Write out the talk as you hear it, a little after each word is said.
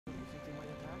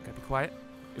quiet?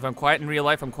 If I'm quiet in real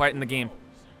life, I'm quiet in the game.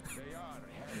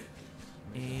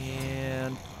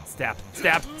 And stab,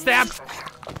 stab, stab!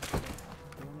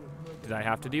 Did I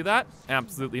have to do that?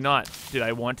 Absolutely not. Did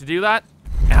I want to do that?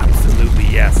 Absolutely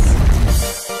yes.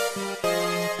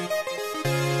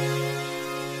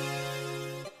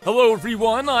 Hello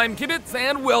everyone, I'm Kibitz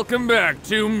and welcome back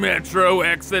to Metro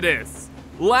Exodus.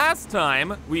 Last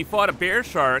time, we fought a bear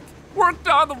shark, worked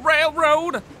on the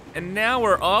railroad, and now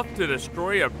we're off to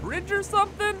destroy a bridge or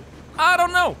something? I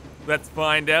don't know. Let's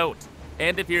find out.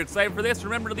 And if you're excited for this,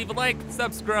 remember to leave a like,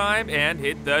 subscribe, and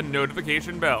hit the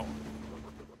notification bell.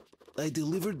 I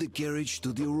delivered the carriage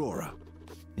to the Aurora.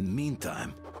 In the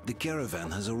meantime, the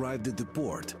caravan has arrived at the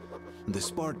port, and the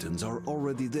Spartans are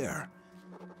already there.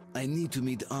 I need to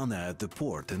meet Anna at the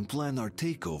port and plan our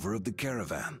takeover of the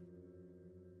caravan.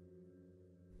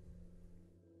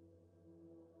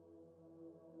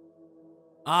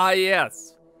 Ah,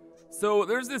 yes. So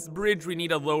there's this bridge we need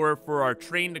to lower for our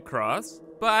train to cross,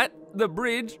 but the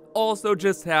bridge also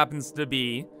just happens to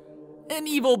be an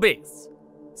evil base.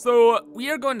 So we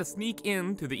are going to sneak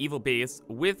into the evil base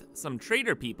with some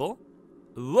trader people,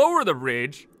 lower the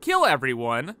bridge, kill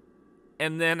everyone,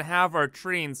 and then have our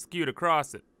train scoot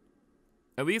across it.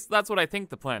 At least that's what I think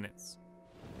the plan is.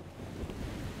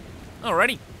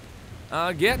 Alrighty,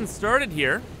 getting started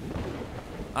here.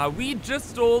 We just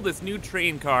stole this new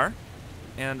train car,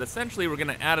 and essentially we're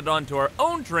gonna add it onto our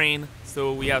own train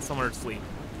so we have somewhere to sleep.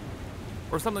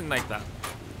 Or something like that.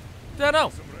 Don't know.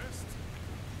 Some rest?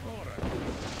 All right.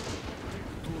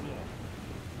 Too long.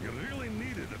 You really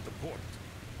need it at the port.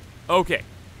 Okay,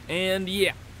 and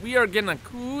yeah, we are gonna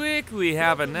quickly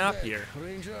have a nap here.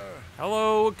 Ranger.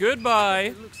 Hello, goodbye.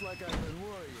 It looks like I've been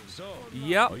worrying. So,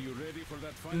 Yep. are you ready for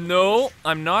that final No,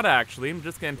 I'm not actually. I'm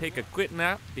just gonna take a quick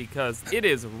nap because it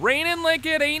is raining like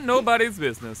it ain't nobody's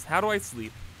business. How do I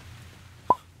sleep?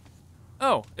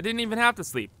 Oh, I didn't even have to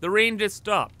sleep. The rain just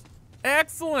stopped.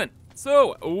 Excellent.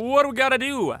 So, what do we gotta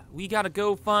do? We gotta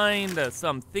go find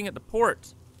something at the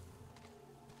port.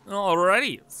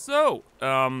 Alrighty, so,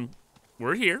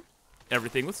 we're here.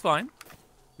 Everything was fine.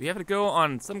 We have to go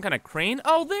on some kind of crane.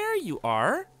 Oh, there you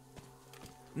are.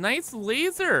 Nice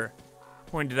laser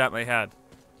pointed at my head.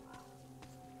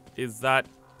 Is that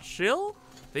chill?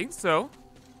 Think so.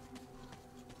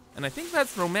 And I think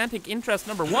that's romantic interest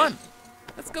number 1.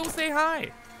 Let's go say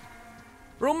hi.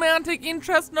 Romantic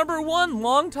interest number 1.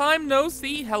 Long time no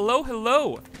see. Hello,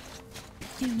 hello.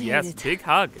 You made Yes, it. big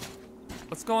hug.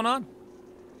 What's going on?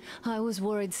 I was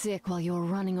worried sick while you were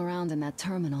running around in that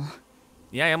terminal.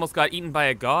 Yeah, I almost got eaten by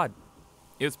a god.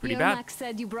 It was pretty bad. Max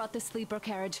said you brought the sleeper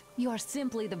carriage. You are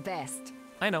simply the best.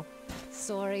 I know.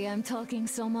 Sorry I'm talking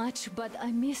so much, but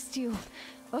I missed you.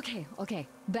 Okay,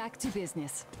 back to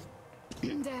business.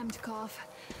 Damned cough.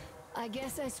 I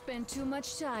guess I spent too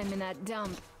much time in that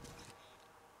dump.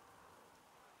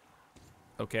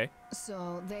 Okay.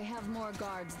 So, they have more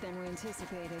guards than we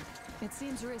anticipated. It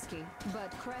seems risky, but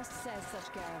Crest says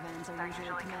such caravans are usually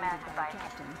commanded by a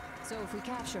captain. So if we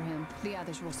capture him, the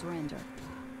others will surrender.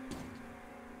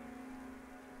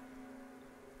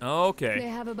 Okay. They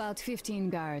have about 15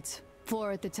 guards.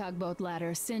 4 at the tugboat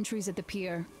ladder, sentries at the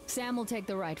pier. Sam will take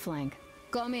the right flank.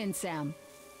 Come in, Sam.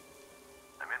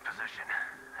 I'm in position.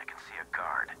 I can see a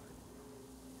guard.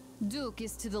 Duke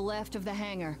is to the left of the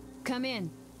hangar. Come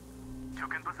in.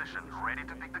 Duke in position, ready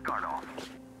to pick the guard off.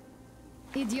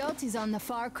 Idiot is on the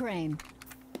far crane.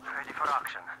 Ready for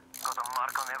action. Got a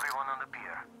mark on everyone on the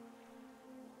pier.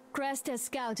 Crest has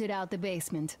scouted out the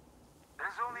basement.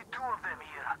 There's only 2 of them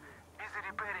here. Busy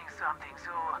repairing something,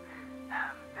 so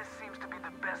this seems to be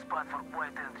the best spot for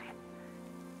quiet entry.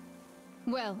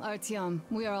 Well, Artyom,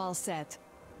 we are all set.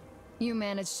 You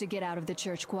managed to get out of the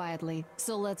church quietly,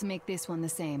 so let's make this one the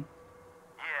same.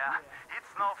 Yeah, it's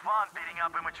no fun beating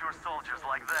up immature soldiers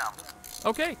like them.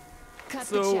 Okay. Cut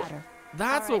So, the chatter.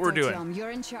 That's All what we're right, doing. Artyom,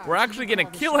 you're in charge. We're actually You gonna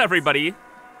call the kill shots. everybody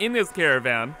in this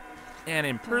caravan and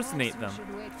impersonate them. Perhaps we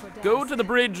should wait for Go dusk. to the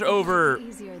bridge It might over be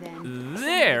easier then. Some of the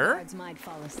there, guards might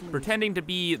fall asleep. pretending to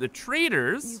be the You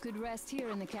traitors. could rest here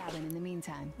in the cabin in the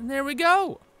meantime. And there we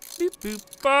go. Boop,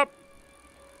 boop, bop.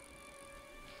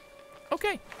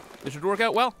 Okay, this should work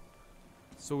out well.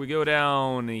 So we go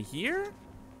down here?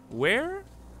 Where?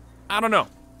 I don't know.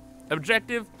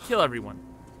 Objective, kill everyone.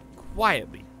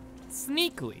 Quietly.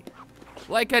 Sneakily.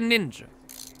 Like a ninja.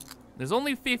 There's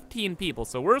only 15 people,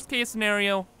 so worst case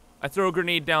scenario, I throw a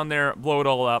grenade down there, blow it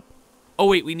all up. Oh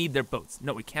wait, we need their boats.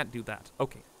 No, we can't do that.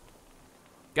 Okay.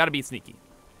 Gotta be sneaky.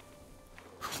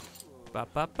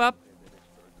 Bop, bop, bop.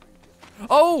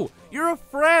 Oh, you're a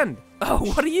friend. Oh,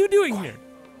 what are you doing here?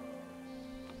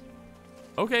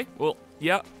 Okay, well,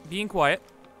 yeah, being quiet.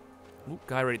 Ooh,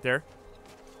 guy right there.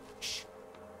 Shh.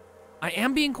 I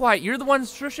am being quiet. You're the one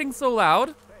shushing so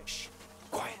loud. Shh.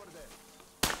 Quiet.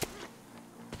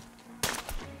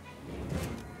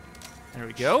 There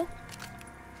we go.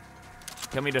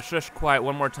 Tell me to shush quiet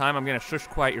one more time. I'm gonna shush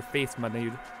quiet your face, my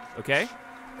dude. Okay?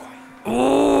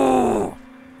 Oh!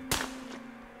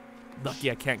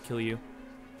 Lucky I can't kill you.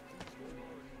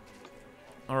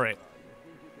 All right.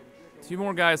 2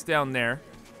 more guys down there.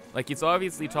 Like, he's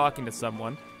obviously talking to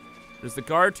someone. There's the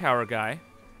guard tower guy.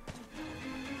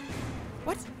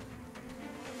 What?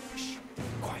 Shh.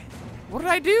 Quiet. What did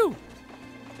I do?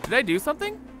 Did I do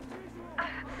something?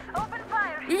 Open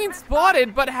fire. We mean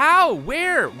spotted, but how?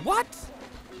 Where? What?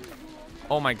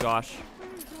 Oh my gosh.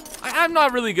 I'm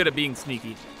not really good at being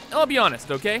sneaky. I'll be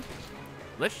honest, okay?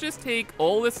 Let's just take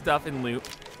all this stuff and loot.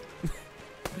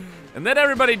 And let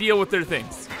everybody deal with their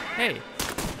things. Hey.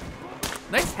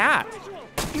 Nice hat.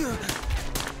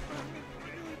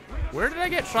 Where did I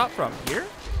get shot from? Here?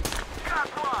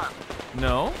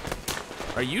 No.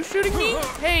 Are you shooting me?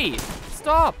 Hey,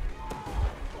 stop.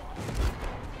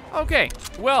 Okay,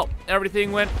 well,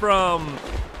 everything went from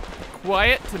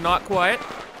quiet to not quiet.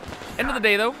 End of the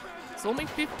day, though, it's only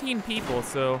 15 people,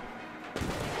 so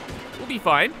we'll be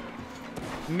fine.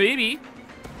 Maybe.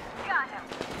 Got him.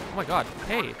 Oh my god,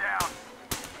 hey.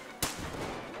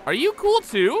 Are you cool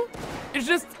too? It's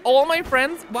just all my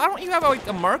friends. Why don't you have like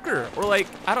a marker or like,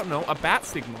 I don't know, a bat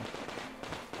signal?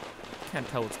 Can't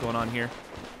tell what's going on here.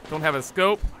 Don't have a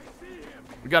scope.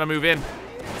 We gotta move in.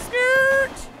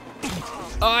 Skirt!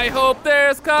 I hope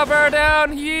there's cover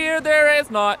down here. There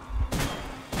is not.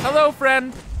 Hello,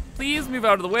 friend. Please move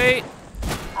out of the way.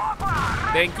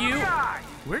 Thank you.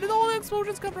 Where did all the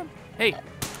explosions come from? Hey.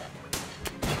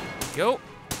 Go.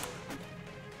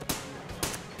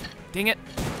 Dang it.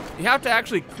 You have to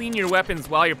actually clean your weapons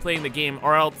while you're playing the game,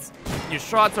 or else your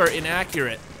shots are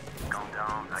inaccurate.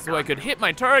 So I could hit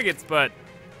my targets, but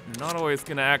I'm not always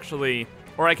gonna actually,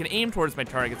 or I can aim towards my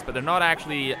targets, but they're not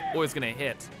actually always gonna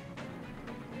hit.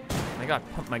 I gotta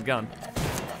pump my gun.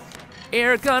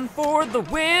 Air gun for the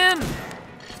win!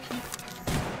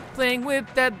 Playing with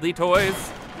deadly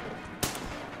toys.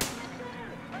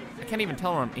 I can't even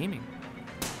tell where I'm aiming.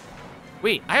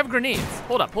 Wait, I have grenades.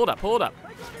 Hold up, hold up, hold up.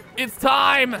 It's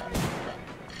time!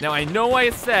 Now I know I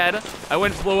said I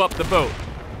wouldn't blow up the boat,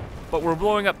 but we're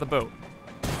blowing up the boat.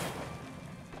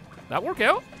 That work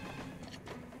out?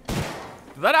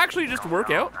 Did that actually just work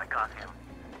out? I got him.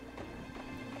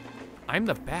 I'm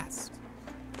the best.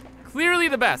 Clearly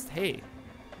the best. Hey.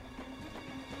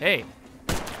 Hey.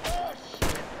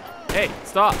 Hey,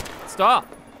 stop. Stop.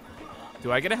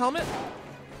 Do I get a helmet?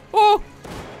 Oh!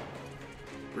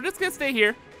 We're just gonna stay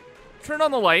here. Turn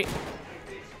on the light.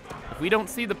 If we don't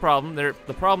see the problem,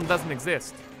 the problem doesn't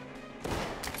exist.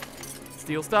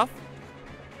 Steal stuff.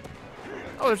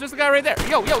 Oh, there's just a guy right there.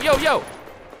 Yo, yo, yo, yo.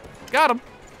 Got him.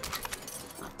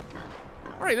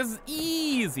 All right, this is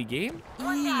easy game.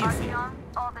 Easy.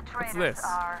 All the What's traitors this?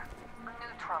 are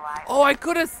neutralized. Oh, I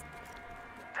could have.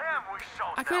 Damn, we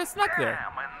shot I could have snuck there.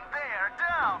 Damn, and they're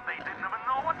down. They didn't even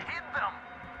know what hit them.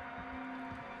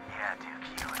 Yeah,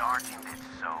 Duke, you and our team did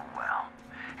so well.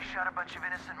 You shot a bunch of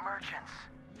innocent merchants.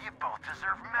 You both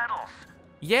deserve medals.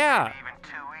 Yeah. Even 2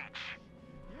 each.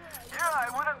 Yeah,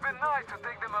 it would have been nice to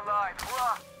take them alive.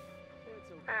 Well,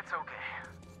 it's okay.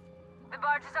 The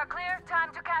barges are clear.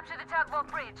 Time to capture the tugboat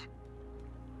bridge.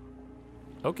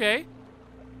 Okay.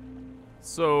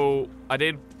 So I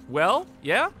did well.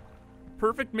 Yeah.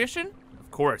 Perfect mission. Of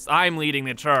course, I'm leading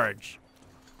the charge.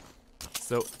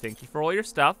 So thank you for all your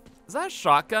stuff. Is that a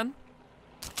shotgun?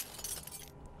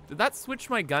 Did that switch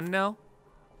my gun now?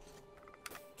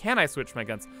 Can I switch my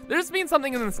guns? There's been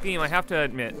something in this game, I have to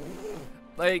admit.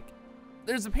 Like,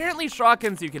 there's apparently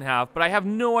shotguns you can have, but I have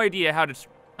no idea how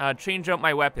to change out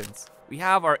my weapons. We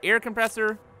have our air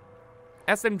compressor,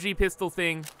 SMG pistol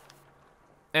thing,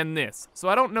 and this. So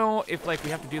I don't know if like we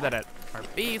have to do that at our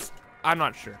base. I'm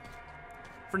not sure.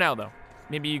 For now though,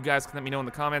 maybe you guys can let me know in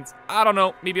the comments. I don't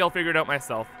know, maybe I'll figure it out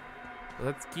myself.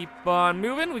 Let's keep on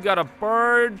moving. We got a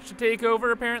barge to take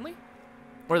over apparently.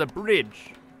 Or the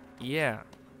bridge, yeah.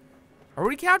 Are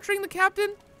we capturing the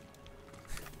captain?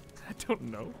 I don't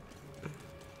know.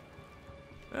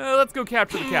 Let's go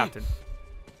capture the captain.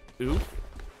 Oof.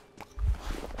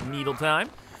 Needle time.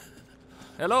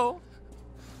 Hello.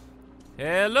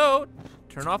 Hello.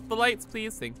 Turn off the lights,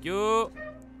 please. Thank you.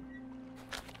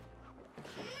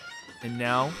 And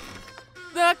now,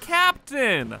 the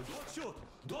captain. Don't shoot!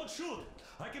 Don't shoot!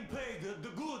 I can pay the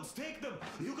goods. Take them.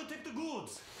 You can take the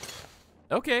goods.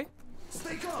 Okay.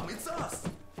 Stay calm, it's us.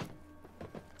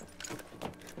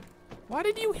 Why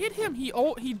did you hit him? He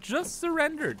just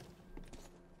surrendered.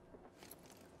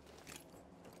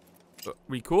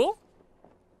 We cool?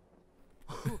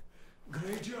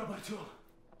 Great job, Artyom.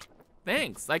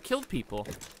 Thanks, I killed people.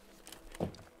 A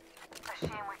shame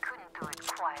we couldn't do it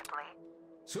quietly.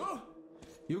 So,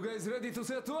 you guys ready to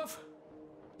set off?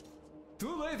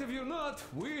 Too late if you're not.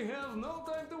 We have no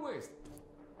time to waste.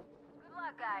 Good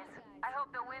luck, guys. I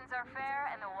hope the winds are fair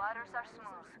and the waters are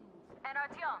smooth. And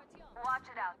Artyom, watch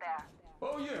it out there.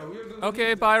 Oh yeah, we're gonna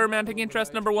Okay, bye, romantic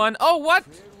interest number 1. Oh, what?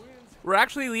 We're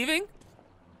actually leaving?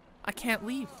 I can't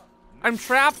leave. I'm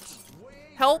trapped.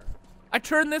 Help. I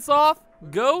turned this off.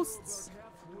 Ghosts.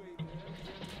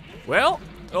 Well,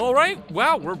 all right.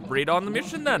 Wow, we're right on the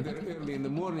mission then. They're early in the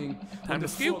morning. Time when to the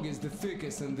scoot. fog is the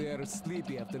thickest and they are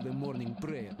sleepy after the morning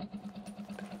prayer.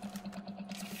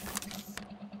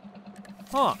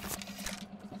 Huh.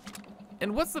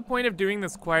 And what's the point of doing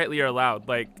this quietly or loud?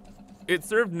 Like, it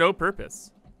served no purpose,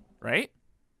 right?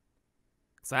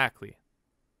 Exactly.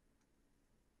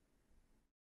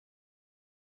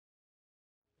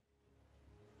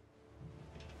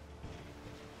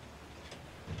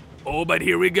 Oh, but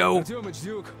here we go. Artyom, it's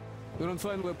Duke. We're on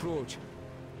final approach.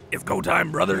 It's go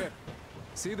time, brother. There.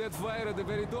 See that fire at the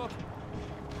very top?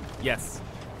 Yes.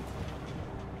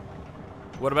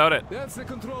 What about it? That's the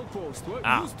control post. What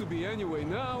Ah. used to be anyway.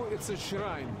 Now it's a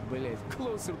shrine. Well, it's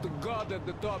closer to God at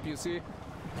the top, you see.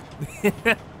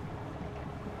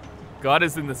 God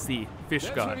is in the sea. Fish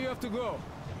That's God. where you have to go.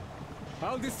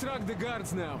 I'll distract the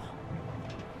guards now.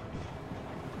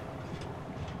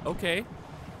 Okay.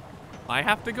 I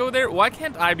have to go there? Why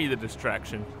can't I be the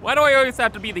distraction? Why do I always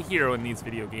have to be the hero in these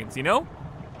video games, you know?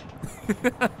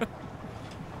 I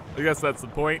guess that's the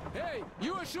point. Hey,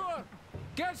 you ashore!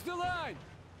 Catch the line!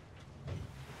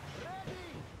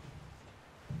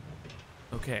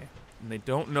 Okay. And they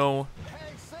don't know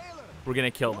Hey, sailor! we're gonna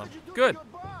kill What them. did you do Good. with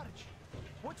your barge?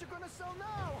 What you gonna sell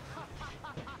now?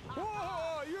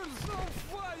 Oh, you're so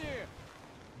funny!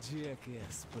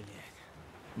 Jackass, bleh.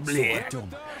 Bleh. Artyom,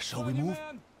 shall we move?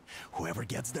 Whoever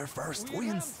gets there first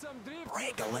wins.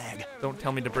 Break a leg. Don't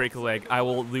tell me to break a leg. I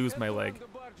will lose my leg.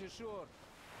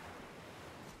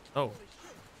 Oh.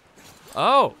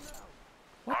 Oh.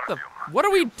 What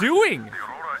are we doing? The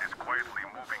Aurora is quietly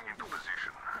moving into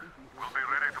position. We'll be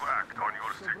ready to act on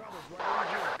your signal.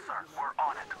 Sir, we're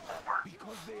on it. Over.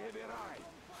 Because they have arrived.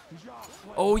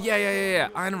 Oh, yeah.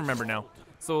 I don't remember now.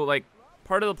 So, like,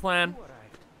 part of the plan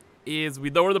is we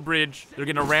lower the bridge. They're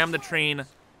gonna ram the train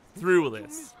through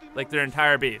this. Like, their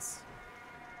entire base.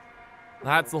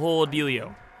 That's the whole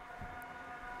dealio.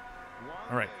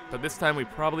 Alright, but this time we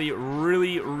probably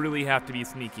really have to be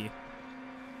sneaky.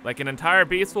 Like an entire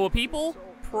base full of people?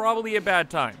 Probably a bad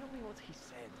time.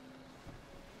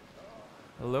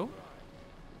 Hello?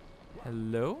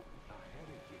 Hello?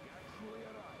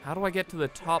 How do I get to the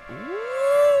top? Woo!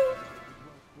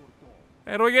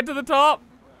 How do I get to the top?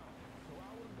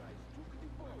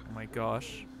 Oh my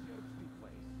gosh.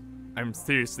 I'm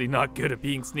seriously not good at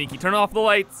being sneaky. Turn off the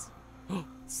lights.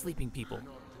 Sleeping people.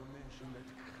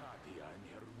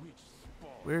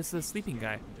 Where's the sleeping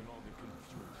guy?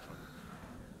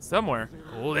 Somewhere.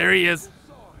 Oh, there he is.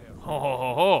 Ho, ho,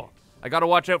 ho, ho. I gotta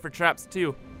watch out for traps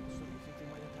too.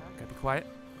 Gotta be quiet.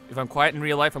 If I'm quiet in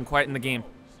real life, I'm quiet in the game.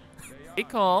 Stay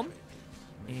calm.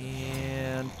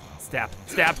 And stab,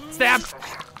 stab, stab.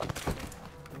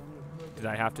 Did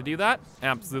I have to do that?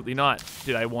 Absolutely not.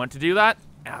 Did I want to do that?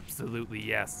 Absolutely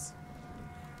yes.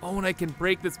 Oh, and I can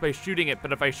break this by shooting it,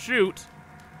 but if I shoot,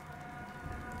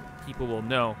 people will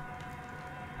know.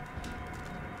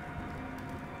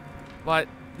 But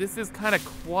this is kind of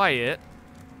quiet,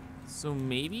 so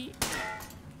maybe?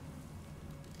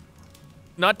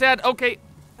 Not dead, okay,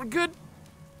 we're good.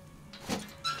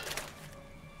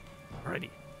 Alrighty,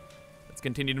 let's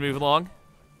continue to move along.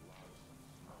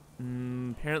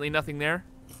 Apparently nothing there.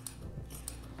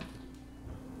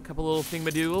 A couple little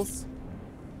thingamadoodles.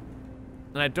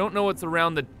 And I don't know what's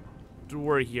around the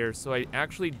door here, so I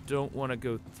actually don't want to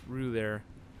go through there.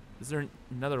 Is there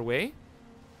another way?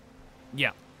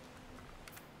 Yeah.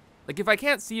 Like, if I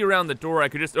can't see around the door, I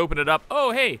could just open it up.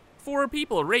 Oh, hey, 4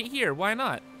 people right here. Why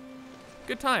not?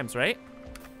 Good times, right?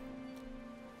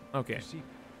 Okay.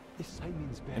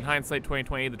 In hindsight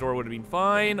 2020, the door would have been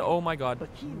fine. Oh my god. But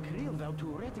he and Krill vowed to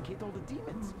eradicate all the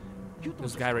demons. You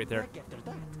There's a guy right there. after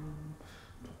that.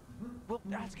 Well,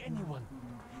 ask anyone.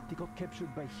 They got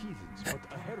captured by heathens, but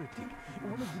a heretic.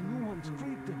 One of the new ones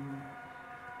freed them.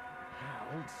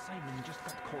 Ah, old Simon just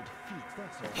got cold feet,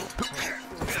 that's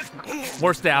all.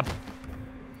 More stab.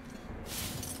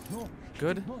 No,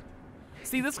 Good. not.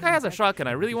 See, this guy has a shotgun.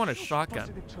 I really want a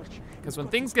shotgun. Because when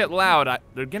things get loud,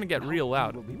 they're gonna get real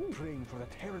loud. We'll be praying for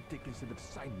that heretic instead of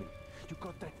Simon. You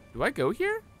got that? Do I go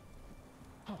here?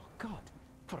 Oh, God.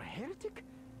 For a heretic?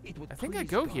 It would I think I please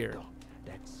go God, here. though.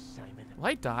 That's Simon. Will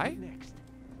I die? Next.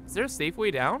 Is there a safe way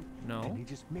down? And No. he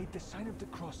just made the sign of the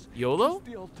cross. YOLO? kissed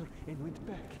the altar and went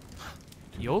back.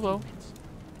 YOLO.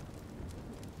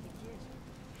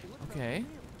 Okay.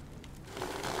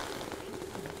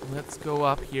 Let's go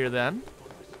up here then.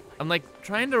 I'm like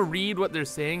trying to read what they're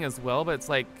saying as well, but it's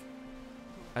like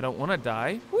I don't want to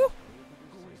die. Woo!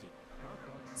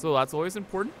 So that's always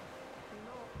important.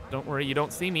 Don't worry, you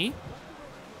don't see me.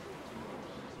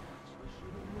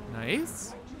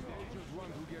 Nice.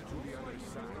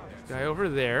 Guy over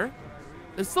there.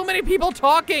 There's so many people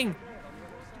talking.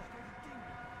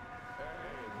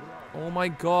 Oh my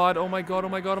god, oh my god, oh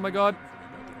my god, oh my god.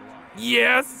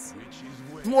 Yes!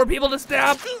 More people to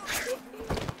stab!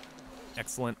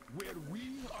 Excellent.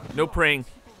 No praying.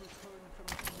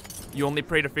 You only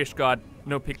pray to fish god.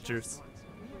 No pictures.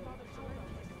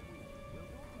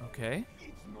 Okay.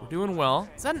 We're doing well.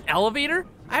 Is that an elevator?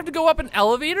 I have to go up an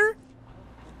elevator?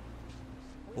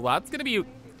 Well, that's gonna be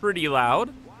pretty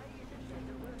loud.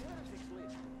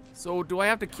 So do I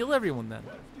have to kill everyone then?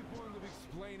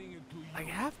 I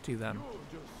have to then,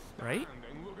 right?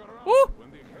 Woo!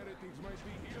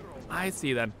 I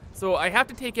see then. So I have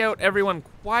to take out everyone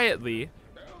quietly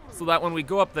so that when we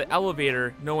go up the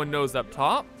elevator, no one knows up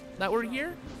top that we're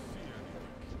here?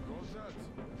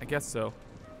 I guess so.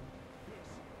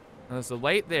 Now there's a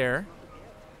light there.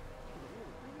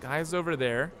 Guy's over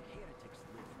there.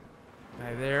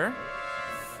 Guy there.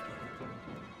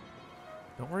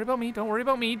 Don't worry about me, don't worry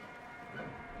about me.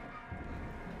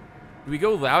 Do we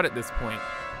go loud at this point?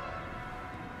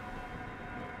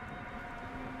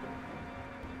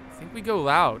 I think we go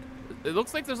loud. It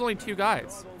looks like there's only 2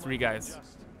 guys. 3 guys.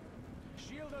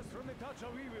 Shield us from the touch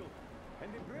of evil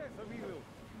and the breath of evil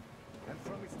and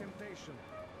from its temptation.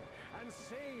 And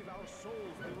save our souls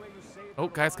the way you saved Oh, our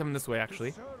guys lives, coming this way to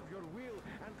actually. serve your will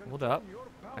and Hold confirm up. your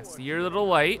I power see your little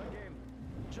light. again,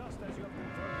 just as you have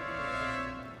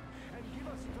confirmed it. And give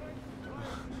us strength to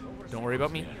triumph over Don't worry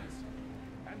about me. circumstances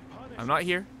and punish I'm not us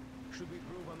here. should we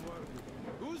prove unworthy.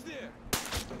 Who's there?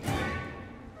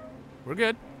 We're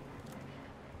good.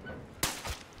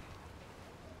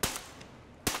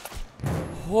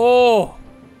 Oh!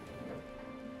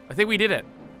 I think we did it.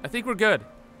 I think we're good.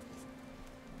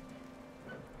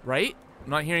 Right? I'm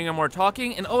not hearing any more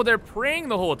talking. And oh, they're praying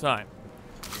the whole time.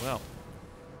 Well.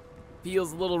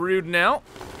 Feels a little rude now.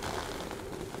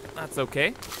 That's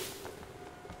okay.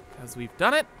 Because we've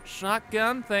done it.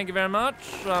 Shotgun, thank you very much.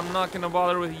 I'm not going to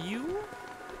bother with you.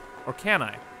 Or can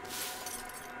I?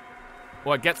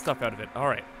 Well, I get stuff out of it. All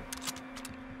right.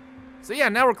 So yeah,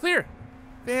 now we're clear.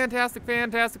 Fantastic,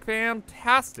 fantastic,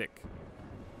 fantastic.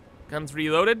 Guns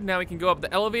reloaded. Now we can go up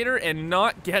the elevator and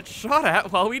not get shot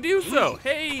at while we do so.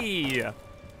 Hey!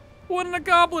 What an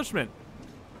accomplishment.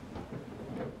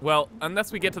 Well,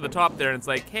 unless we get to the top there and it's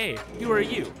like, hey, who are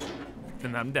you?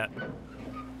 Then I'm dead.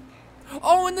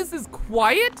 Oh, and this is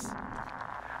quiet?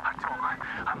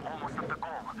 I'm almost at the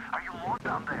goal. Are you lost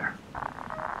down there?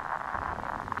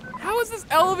 How is this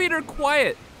elevator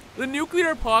quiet? The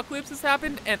nuclear apocalypse has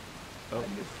happened and... Oh.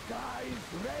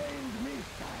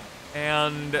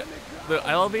 And the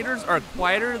elevators are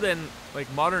quieter than, like,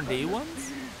 modern day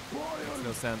ones? Makes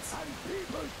no sense.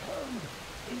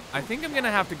 I think I'm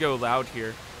gonna have to go loud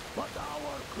here.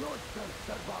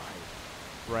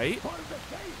 Right?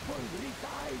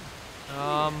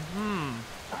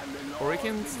 Or we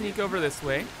can sneak over this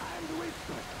way.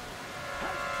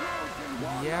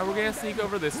 Yeah, we're gonna sneak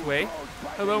over this way.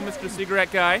 Hello, Mr.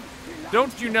 Cigarette Guy.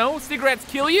 Don't you know cigarettes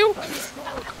kill you?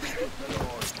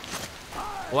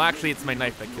 Well, actually, it's my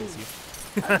knife that kills you.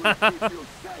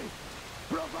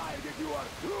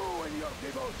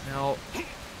 Now,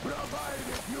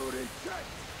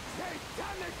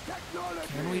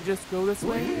 can we just go this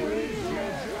way?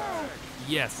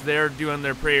 Yes, they're doing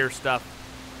their prayer stuff.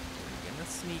 We're gonna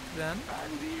sneak then.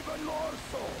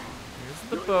 Here's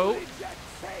the boat.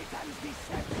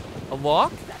 A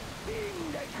lock?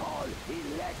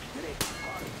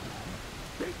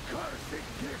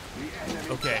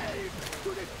 Okay.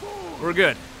 We're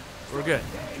good. We're good.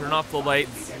 Turn off the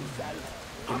lights.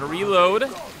 Gonna reload.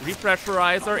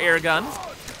 Repressurize our air gun.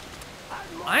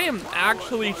 I am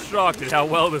actually shocked at how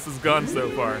well this has gone so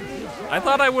far. I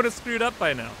thought I would have screwed up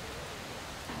by now.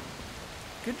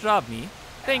 Good job, me.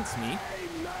 Thanks, me.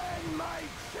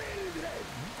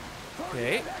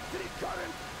 Okay.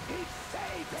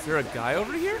 Is there a guy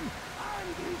over here?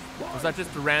 Or is that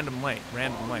just a random light?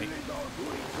 Random light.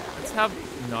 Let's have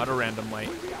not a random light.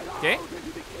 Okay?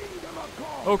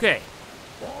 Okay.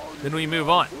 Then we move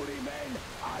on.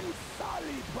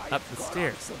 Up the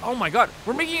stairs. Oh my god,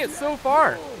 we're making it so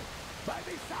far.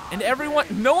 And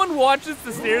no one watches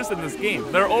the stairs in this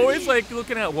game. They're always like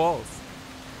looking at walls.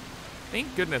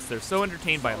 Thank goodness they're so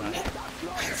entertained by that.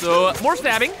 So, more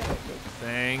stabbing.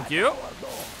 Thank you.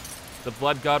 The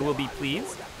blood god will be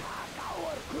pleased.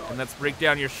 And let's break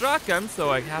down your shotgun so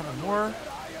I have more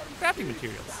crafting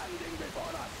materials.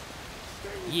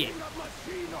 Yeah.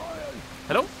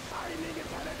 Hello?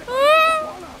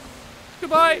 Ah!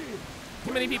 Goodbye.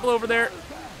 Too many people over there.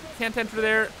 Can't enter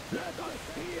there.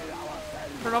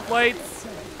 Turn off lights.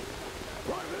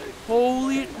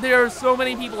 Holy, there are so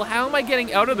many people. How am I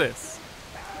getting out of this?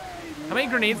 How many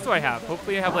grenades do I have?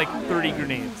 Hopefully I have like 30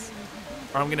 grenades.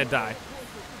 Or I'm gonna die.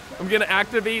 I'm gonna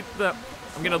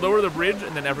I'm gonna lower the bridge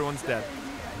and then everyone's dead.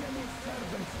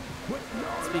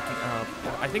 Speaking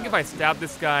of, I think if I stab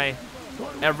this guy,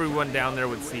 everyone down there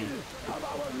would see.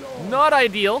 Not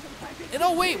ideal. And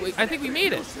oh wait, I think we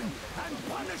made it.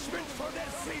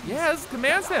 Yes,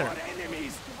 command center.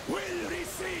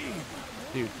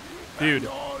 Dude,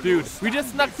 we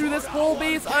just snuck through this whole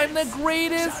base. I'm the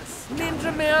greatest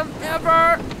ninja man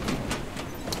ever.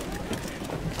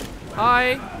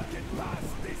 Hi.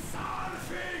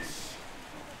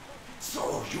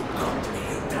 So you got me,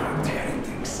 you damned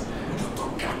heretics. You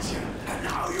took Katya, and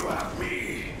now you have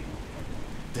me.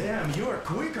 Damn, you are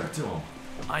quicker, Tom.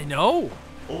 I know.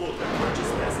 Oh, look, we're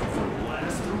just passing through. Let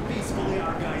us through peacefully,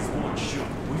 our guys won't shoot.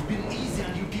 We've been easy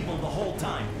on you people the whole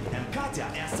time, and Katya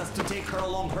asked us to take her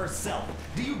along herself.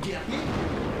 Do you get me?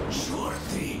 Sure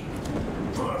thing.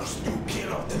 First you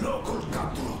kill off the local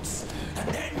cutthroats, and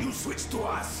then you switch to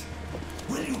us.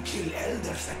 Will you kill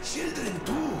elders and children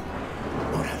too?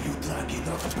 Or have you drunk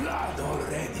enough blood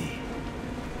already?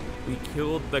 We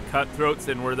killed the cutthroats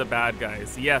and we're the bad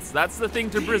guys. Yes, that's the thing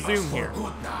to presume here.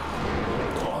 Good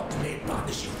now. God may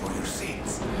punish you for your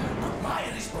sins, but my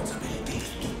responsibility is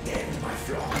to tend my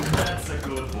flock. That's a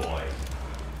good boy.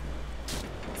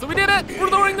 So we did it! We're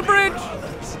lowering the bridge!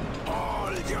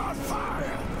 Hold your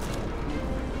fire!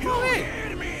 You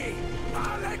hear me?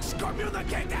 I'll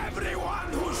excommunicate everyone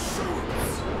who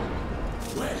shoots!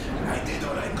 Well, I did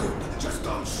all I could. Just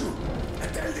don't shoot.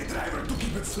 And tell the driver to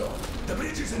keep it slow. The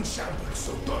bridge is in shambles,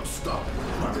 so don't stop.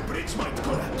 Or the bridge might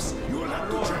collapse. You will have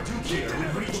to try to keep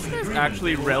This guy's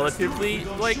actually relatively,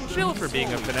 like, chill for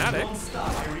being a fanatic.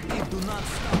 I repeat, do not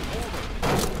stop.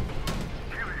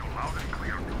 Hear you loud and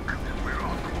clear. We're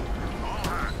on. All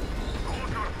hands, hold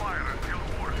your fire until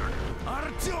ordered.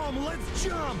 Artyom, let's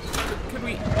jump! Could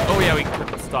we? Oh yeah, we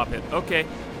could stop it. Okay.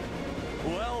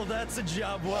 Well, that's a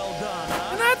job well done, huh?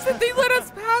 And that's it. They let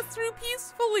us pass through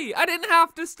peacefully. I didn't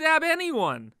have to stab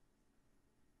anyone.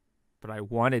 But I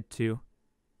wanted to.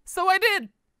 So I did.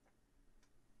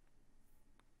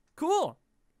 Cool.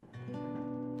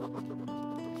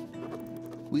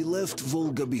 We left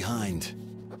Volga behind.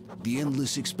 The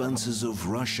endless expanses of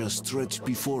Russia stretched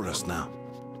before us now.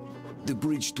 The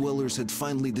bridge dwellers had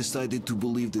finally decided to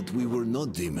believe that we were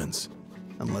not demons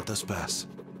and let us pass.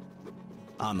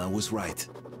 Anna was right.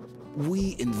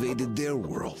 We invaded their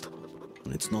world,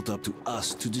 and it's not up to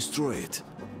us to destroy it,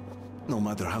 no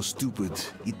matter how stupid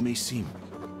it may seem.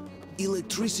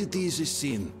 Electricity is a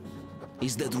sin.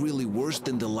 Is that really worse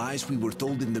than the lies we were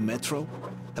told in the metro?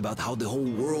 About how the whole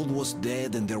world was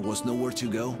dead and there was nowhere to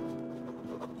go?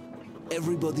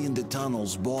 Everybody in the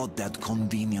tunnels bought that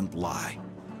convenient lie.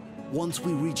 Once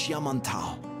we reach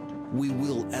Yamantau, we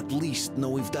will at least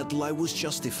know if that lie was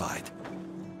justified.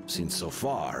 Since so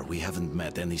far, we haven't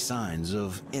met any signs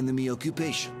of enemy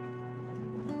occupation.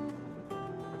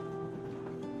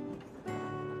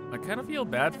 I kind of feel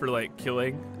bad for, like,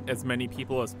 killing as many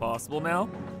people as possible now.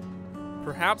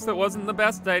 Perhaps that wasn't the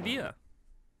best idea.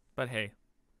 But hey.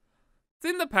 It's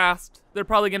in the past. They're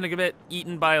probably gonna get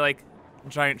eaten by, like,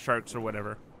 giant sharks or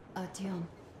whatever. Artyom.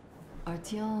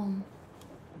 Artyom.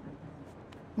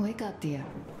 Wake up, dear.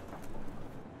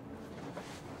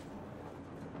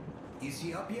 Is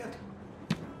he up yet?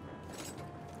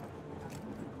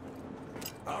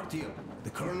 Artyom, the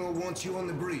colonel wants you on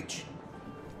the bridge.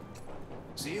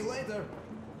 See you later.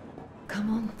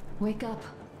 Come on, wake up.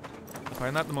 I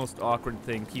find that the most awkward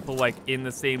thing. People, like, in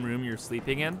the same room you're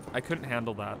sleeping in. I couldn't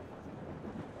handle that.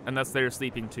 Unless they're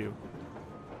sleeping too.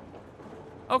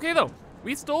 Okay, though.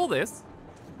 We stole this.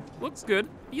 Looks good.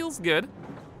 Feels good.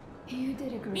 You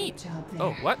did a great Neat. job there.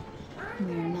 Oh, what?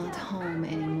 We're not home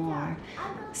anymore,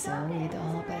 so we'd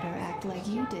all better act like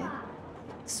you did.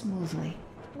 Smoothly.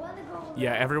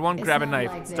 Yeah, everyone It's grab a not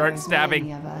knife. like Start there's stabbing.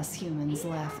 many of us humans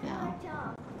left now.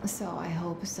 So I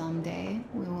hope someday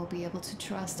we will be able to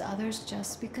trust others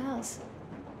just because.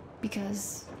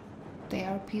 Because they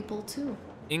are people too.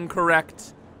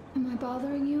 Incorrect. Am I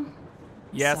bothering you?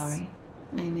 Yes. Sorry.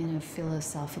 I'm in a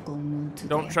philosophical mood today.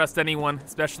 Don't trust anyone,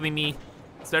 especially me.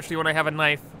 Especially when I have a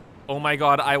knife. Oh my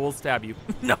god, I will stab you.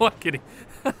 No, I'm kidding.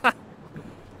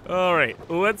 Alright,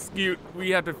 let's scoot.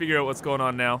 We have to figure out what's going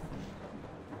on now.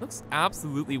 Looks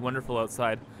absolutely wonderful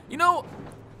outside. You know,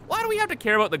 why do we have to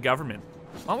care about the government?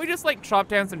 Why don't we just like chop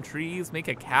down some trees, make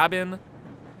a cabin?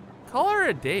 Call her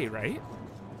a day, right?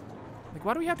 Like,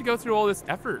 why do we have to go through all this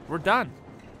effort? We're done.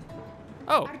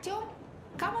 Oh. Artyom,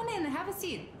 come on in, have a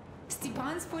seat.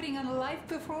 Stepan's putting on a live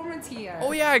performance here.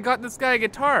 Oh yeah, I got this guy a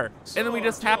guitar, and then we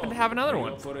just happened to have another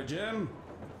one. For a jam?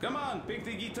 Come on, pick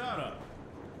the guitar up.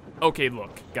 Okay,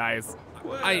 look, guys.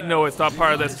 I know it's not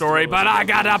part of the story, but I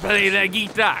gotta play the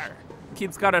guitar.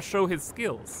 Kid's gotta show his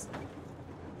skills.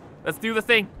 Let's do the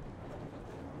thing.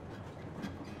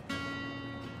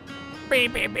 I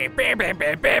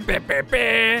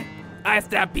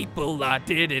stabbed people I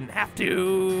didn't have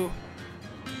to.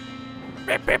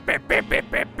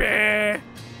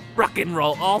 Rock and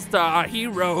roll all-star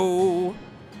hero.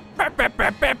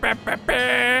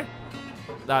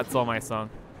 That's all my song.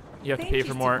 You have to pay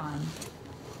for more.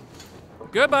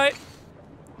 Goodbye.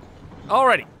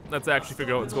 Alrighty, let's actually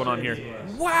figure out what's going on here.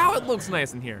 Wow, it looks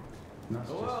nice in here.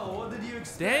 Well, what did you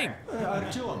expect? Dang.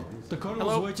 Artyom, the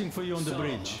colonel's waiting for you on the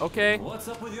bridge. Okay. What's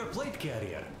up with your plate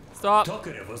carrier? Stop.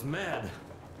 Tokarev was mad.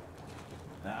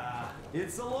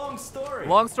 It's a long story.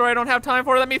 Long story I don't have time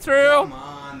for. Let me through. Come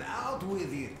on, out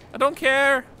with it. I don't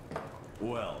care.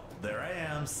 Well, there I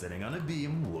am, sitting on a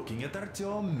beam, looking at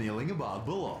Artyom milling about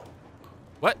below.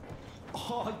 What?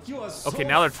 Oh, you are so Okay,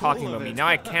 now they're talking full about of me. it. Now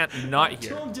I can't not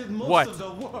hear. Artyom did most What? of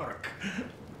the work.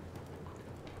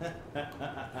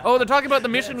 Oh, they're talking about the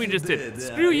mission we just did.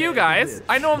 Screw you guys.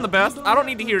 I know I'm the best. I don't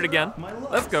need to hear it again.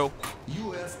 Let's go.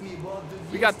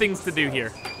 We got things to do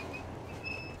here.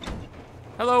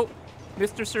 Hello,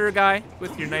 Mr. Sir Guy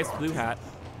with your nice blue hat.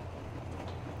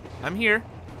 I'm here.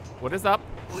 What is up?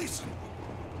 Listen,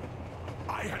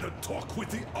 I had a talk with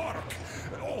the Ark.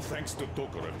 All thanks to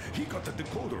Tokarev. He got the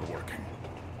decoder working.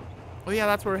 Oh yeah,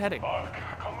 that's where we're heading. Ark,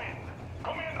 come in.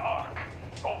 Come in, Ark.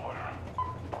 Over.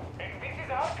 This is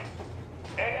Ark.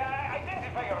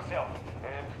 Identify yourself.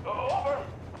 Over.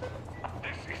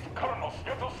 This is Colonel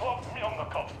Sviatoslav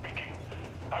Melnikov speaking.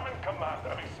 I'm in command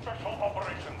of a special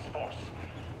operations force.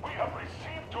 We have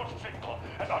received your signal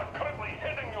and are currently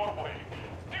heading your way.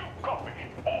 Do you copy?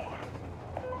 Over.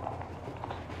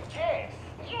 Yes,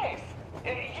 yes.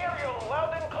 Hear you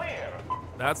loud and clear.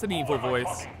 That's an evil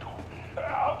voice.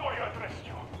 How do I address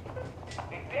you?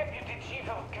 The Deputy Chief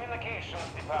of Communications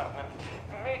Department,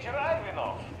 Major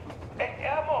Ivanov. A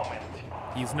moment.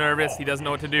 He's nervous. He doesn't know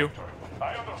what to do.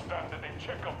 I understand that the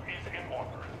checkup is in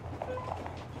order.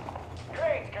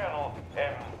 Great, Colonel.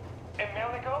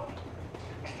 Melnikov?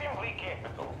 Simply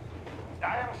capital.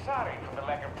 I am sorry for the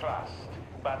lack of trust,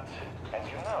 but as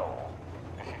you know,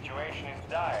 the situation is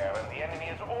dire and the enemy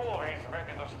is always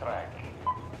ready to strike.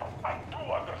 I do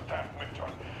understand, Major,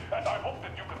 and I hope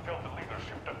that you can tell the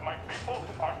leadership that my people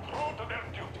are true to their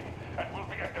duty and will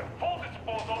be at their full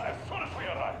disposal as soon as we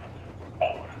arrive.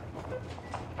 Over.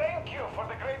 Thank you for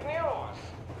the great news.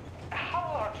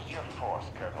 How large is your force,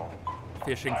 Colonel?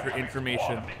 Fishing for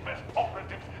information. The best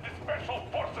operatives the special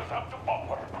forces have to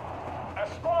offer. A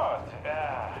squad?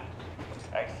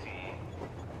 I see.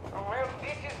 Well,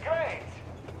 this is great.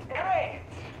 Great!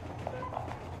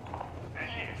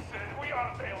 Yes, we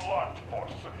aren't a large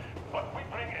force, but we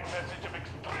bring a message of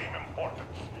extreme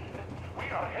importance. We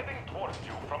are heading towards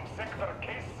you from Sector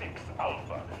K6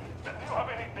 Alpha. Do you have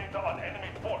any data on enemy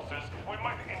forces we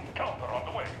might encounter on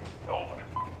the way? Over.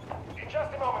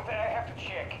 Just a moment, I have to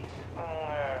check.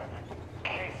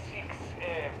 K6,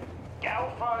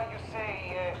 Alpha, you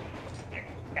say?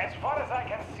 As far as I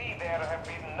can see, there have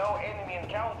been no enemy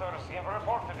encounters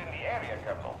reported in the area,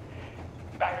 Colonel.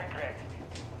 I regret.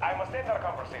 I must end our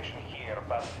conversation here,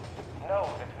 but know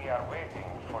that we are waiting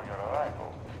for your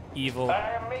arrival. Evil.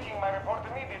 I am making my report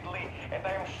immediately, and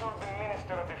I am sure the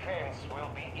Minister of Defense will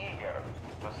be eager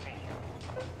to see you.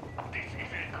 This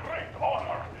is a great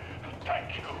honor.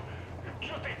 Thank you.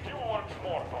 Just a few words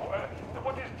more, though.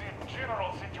 What is the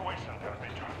general situation there,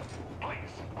 Major?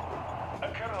 Please.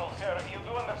 Colonel, sir, you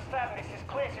do understand this is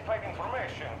classified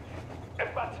information.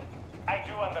 But I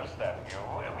do understand you.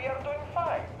 We are doing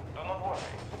fine. Do not worry.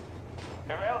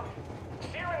 Well,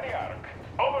 see you in the Ark.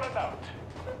 Over and out.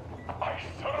 I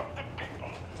serve the people.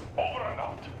 Over and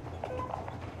out.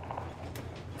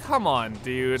 Come on,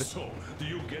 dude. So, do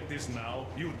you get this now,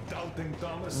 you doubting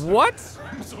Thomas? What?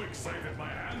 I'm so excited my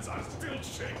hands are still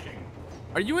shaking.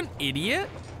 Are you an idiot?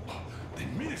 The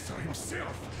minister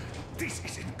himself. This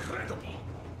is incredible.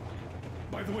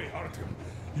 By the way, Artyom,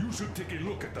 you should take a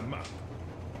look at the map.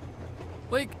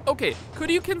 Like, okay, could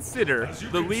you consider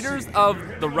the leaders of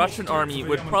the Russian army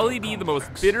would probably be the most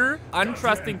bitter,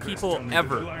 untrusting people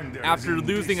ever after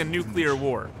losing a nuclear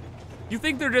war? You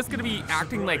think they're just gonna be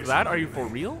acting like that? Are you for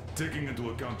real? Taking into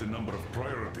account the number of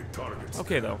priority targets.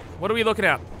 Okay, though. What are we looking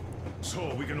at?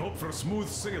 So we can hope for smooth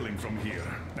sailing from here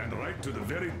and right to the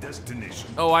very destination.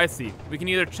 Oh, I see. We can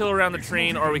either chill around the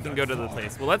train or we can go to the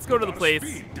place. Well, let's go to the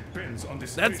place.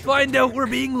 Let's find out we're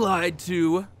being lied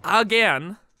to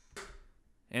again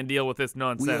and deal with this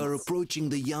nonsense. We are approaching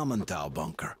the Yamantau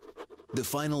bunker, the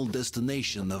final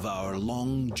destination of our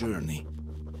long journey.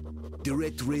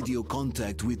 Direct radio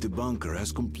contact with the bunker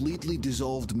has completely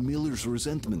dissolved Miller's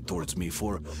resentment towards me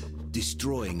for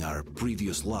destroying our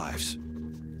previous lives.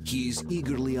 He is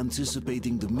eagerly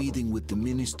anticipating the meeting with the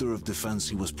Minister of Defense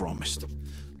he was promised.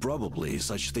 Probably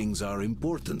such things are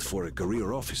important for a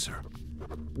career officer.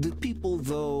 The people,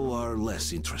 though, are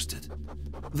less interested.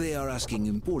 They are asking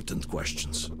important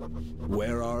questions.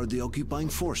 Where are the occupying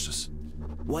forces?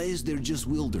 Why is there just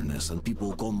wilderness and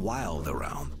people gone wild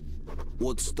around?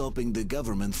 What's stopping the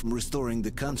government from restoring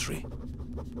the country?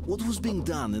 What was being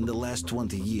done in the last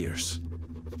 20 years?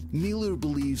 Miller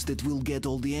believes that we'll get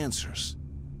all the answers.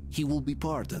 He will be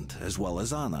pardoned, as well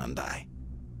as Anna and I.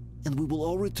 And we will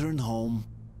all return home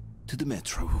to the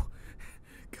metro.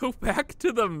 Go back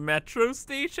to the metro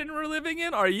station we're living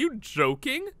in? Are you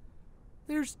joking?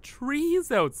 There's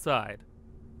trees outside.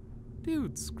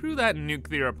 Dude, screw that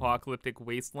nuclear apocalyptic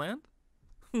wasteland.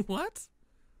 What?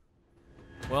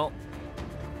 Well,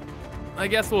 I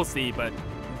guess we'll see, but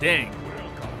dang.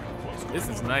 This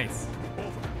is nice.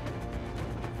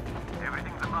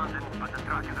 Everything's abandoned, but the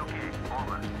truck is okay.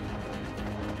 Over.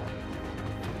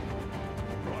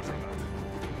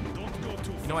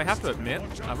 You know, I have to admit,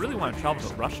 I really want to travel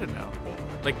to Russia now.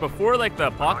 Like, before, like, the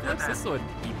apocalypse, this would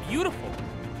be beautiful.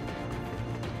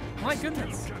 My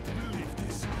goodness.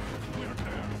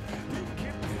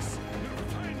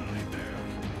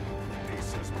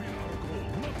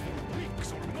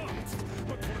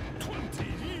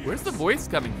 Where's the voice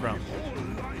coming from?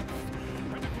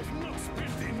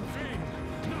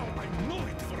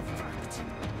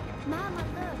 Mama,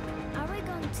 look. Are we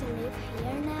going to live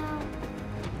here now?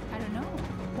 I don't know.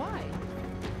 Why?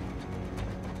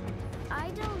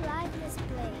 I don't like this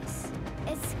place.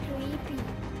 It's creepy.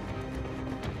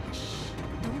 Shh.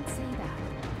 Don't say that.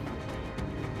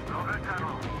 Over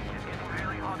tunnel. It's getting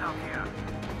really hot out here.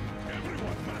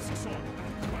 Everyone, masks on.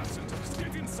 Passengers,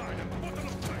 get inside and button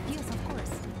up tight. Yes, of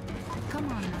course. Come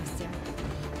on, Nastya.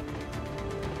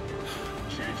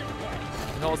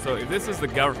 And also, if this is the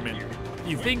government,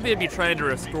 you think they'd be trying to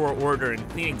restore order and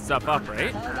cleaning stuff up,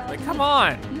 right? Like, come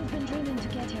on! You've been dreaming to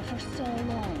get here for so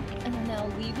long, and you're now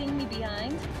leaving me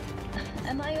behind?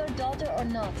 Am I your daughter or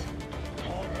not?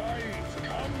 All right,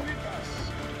 come with us,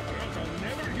 or else I'll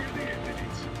never hear the end of it.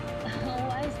 A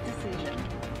wise decision.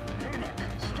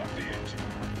 Stop the engine.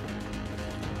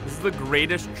 This is the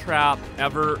greatest trap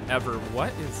ever.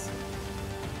 What is...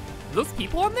 Are those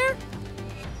people on there?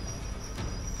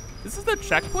 This is the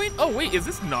checkpoint? Oh, wait, is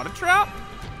this not a trap?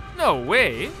 No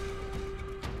way.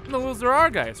 No, those are our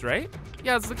guys, right?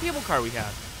 Yeah, it's the cable car we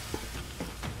had.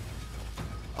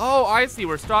 Oh, I see.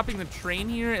 We're stopping the train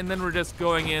here, and then we're just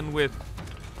going in with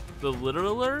the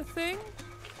littler thing?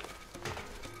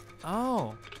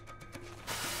 Oh.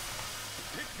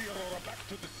 Take the Aurora back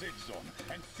to the safe zone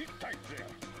and sit tight there.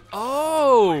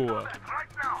 Oh. Right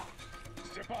now.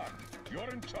 Stepan, you're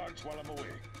in charge while I'm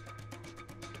away.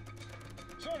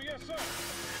 Sir, yes, sir.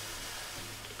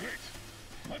 Great.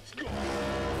 Let's go.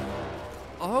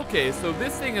 Okay, so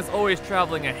this thing is always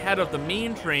traveling ahead of the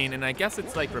main train, and I guess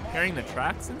it's like repairing the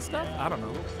tracks and stuff? I don't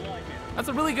know. That's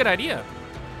a really good idea.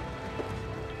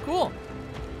 Cool.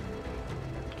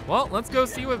 Well, let's go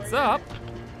see what's up.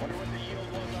 Wonder what the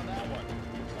yield was on that one.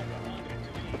 Looks like 100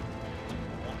 to me.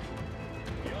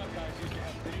 Your guys used to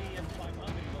have 3 and 500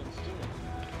 loads too.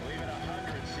 Even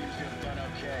 100 seems to have done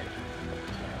okay.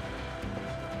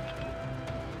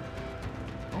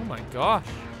 Oh my gosh.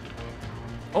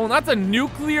 Oh, and that's a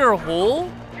nuclear hole?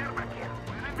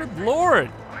 Good lord.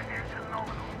 Oh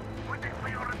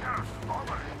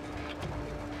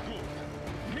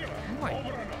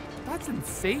my, that's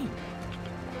insane.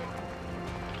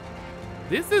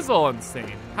 This is all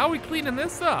insane. How are we cleaning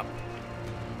this up?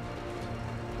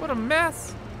 What a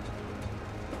mess.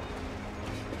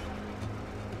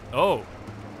 Oh.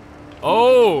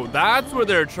 Oh, that's where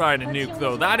they're trying to nuke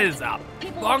though. That is a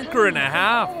bunker and a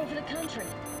half.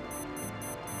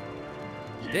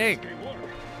 Dang.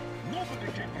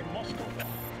 Nobody came from Moscow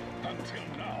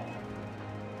until now.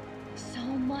 So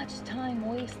much time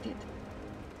wasted.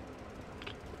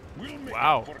 We'll make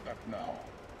Wow. up for that now.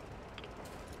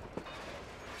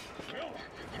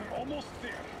 almost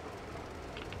there.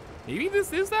 Maybe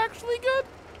this is actually good?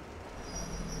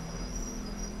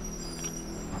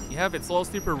 Yeah, if it's all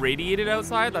super radiated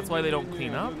outside, that's why they don't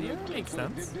clean up. Yeah, that makes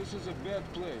sense. This is a bad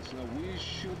place. Now we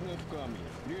shouldn't have come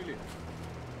here. Really?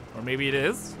 Or maybe it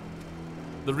is.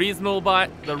 The reasonable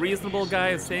guy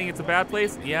is saying it's a bad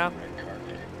place. Yeah.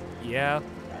 Yeah.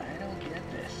 I don't get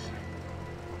this.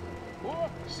 Oh,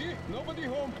 see, nobody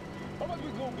home. How about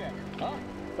we go back? Huh?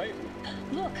 Wait,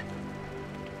 look.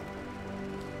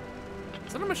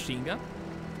 Is that a machine gun?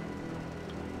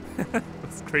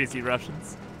 Those crazy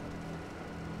Russians.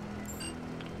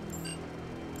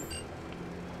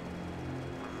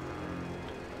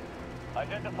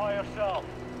 Identify yourself.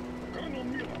 Colonel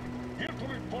Miller, here to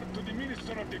report to the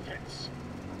Minister of Defense.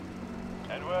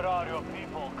 And where are your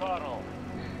people, Colonel?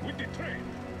 With the train.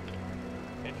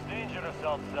 It's dangerous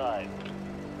outside.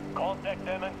 Contact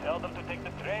them and tell them to take the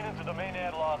train into the main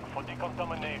airlock for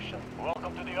decontamination.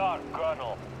 Welcome to the Ark,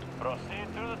 Colonel. Proceed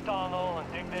through the tunnel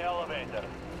and take the elevator.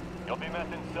 You'll be met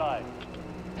inside.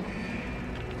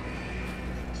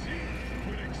 See,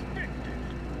 we're expected.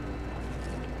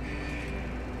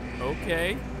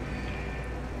 Okay.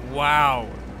 Wow.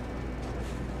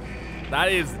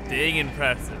 That is dang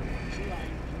impressive. See, I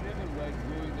never like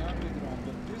going underground,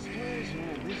 but this place,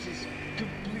 oh, this is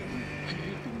completely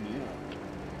creeping me out.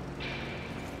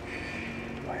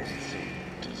 Why is it so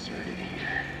deserted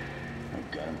here? No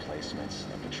gun emplacements,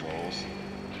 no patrols,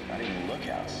 not even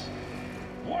lookouts.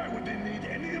 Why would they need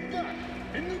any of that?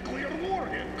 A nuclear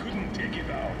warhead couldn't take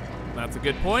it out. That's a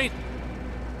good point.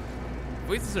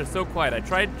 Voices are so quiet. I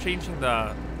tried changing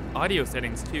the audio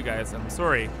settings too, guys. I'm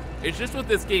sorry. It's just with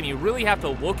this game, you really have to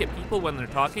look at people when they're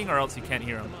talking or else you can't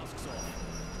hear them.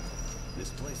 This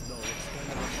place, though, looks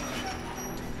kind of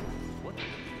what the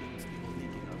these people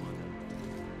thinking of?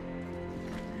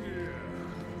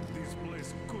 Yeah, this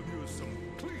place could use some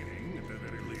cleaning at the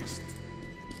very least.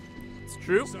 It's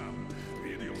true. Sam,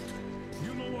 idiot.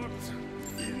 You know what?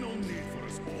 There's no need for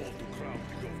us all to crowd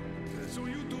the government. So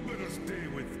you two better stay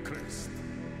with Crest.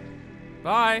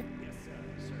 Bye.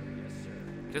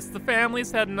 Just the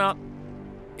families heading up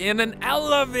in an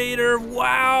elevator.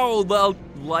 Wow, the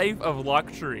life of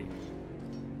luxury.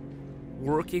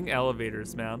 Working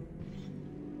elevators, man.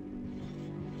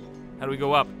 How do we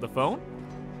go up? The phone?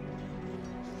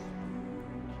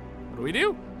 What do we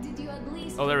do? Did you at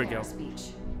least oh, there we prepare go. a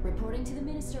speech? Reporting to the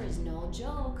minister is no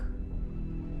joke.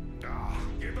 Ah,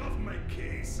 get off my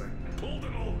case. I pulled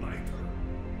an all-nighter.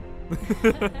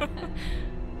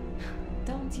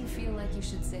 Don't you feel like you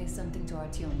should say something to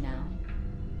Artyom now?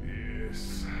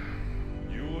 Yes.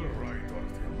 You were right,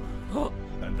 Artyom.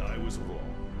 And I was wrong.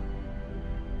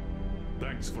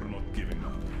 Thanks for not giving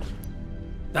up.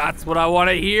 That's what I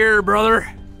want to hear,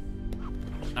 brother.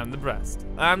 I'm the best.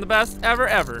 I'm the best ever,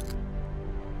 ever.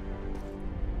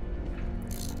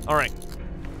 All right.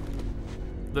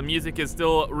 The music is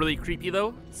still really creepy,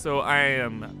 though, so I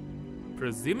am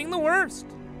presuming the worst.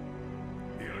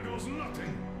 Here goes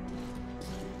nothing.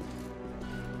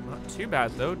 Not too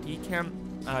bad, though.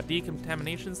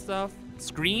 Decontamination stuff.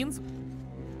 Screens.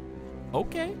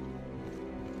 Okay.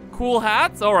 Cool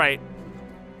hats. All right.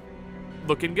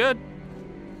 Looking good.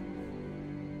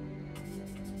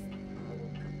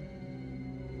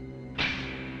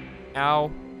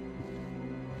 Ow.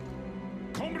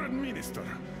 Comrade Minister,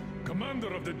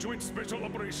 Commander of the Joint Special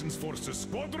Operations Forces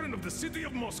Squadron of the City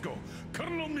of Moscow,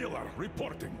 Colonel Miller,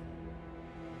 reporting.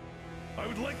 I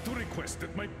would like to request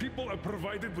that my people are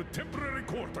provided with temporary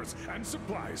quarters and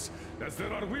supplies, as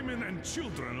there are women and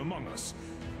children among us.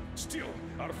 Still,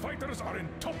 our fighters are in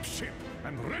top shape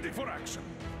and ready for action.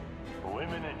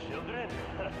 Women and children?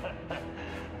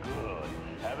 Good.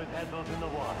 Haven't had those in a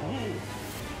while. Who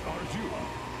are you?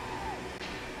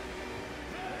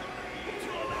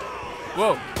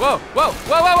 Whoa, whoa, whoa, whoa,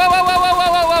 whoa, whoa, whoa, whoa, whoa,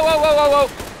 whoa, whoa, whoa, whoa, whoa, whoa.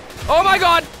 Oh my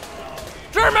God!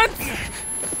 Germans!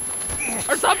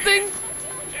 Or something?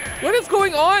 What is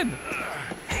going on?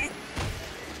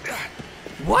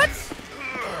 What?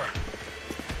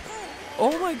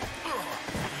 Oh my...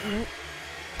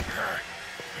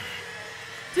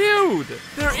 Dude,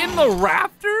 they're in the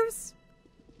rafters?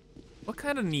 What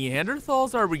kind of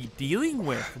Neanderthals are we dealing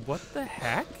with? What the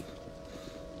heck?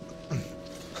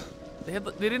 They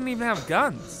didn't even have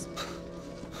guns.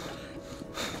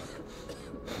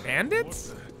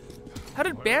 Bandits? How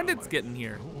did bandits get in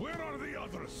here? Where are the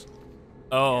others?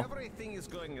 Oh. Everything is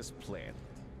going as planned.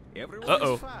 Everyone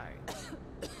Uh-oh. is fine.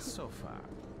 So far.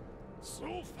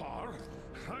 So far?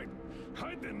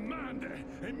 I demand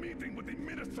a meeting with the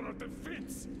Minister of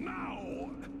Defense now!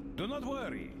 Do not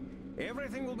worry.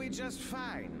 Everything will be just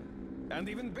fine. And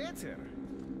even better.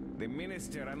 The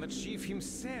minister and the chief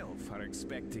himself are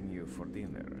expecting you for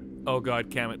dinner. Oh god,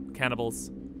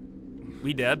 cannibals.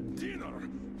 We dead? Dinner?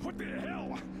 What the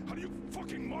hell? Are you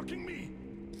fucking mocking me?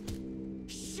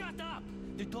 Shut up!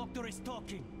 The doctor is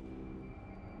talking.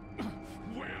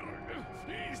 Where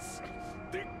is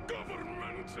the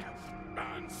government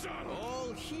answer?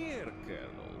 All here,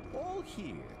 Colonel. All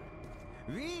here.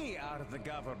 We are the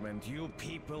government you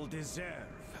people deserve.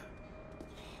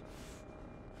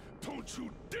 Don't you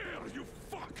dare, you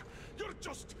fuck!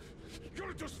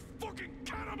 You're just fucking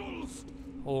cannibals!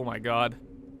 Oh my god.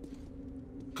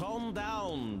 Calm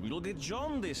down. We'll get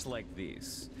jaundice like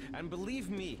this. And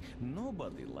believe me,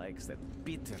 nobody likes that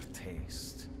bitter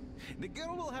taste. The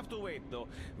girl will have to wait, though.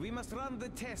 We must run the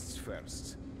tests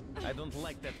first. I don't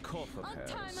like that cough of hers.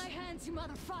 Untie my hands, you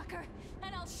motherfucker,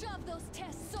 and I'll shove those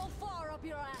tests so far up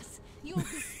your ass, you'll be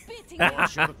spitting.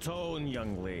 Watch your tone,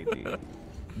 young lady.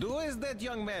 Do as that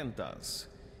young man does.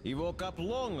 He woke up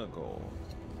long ago,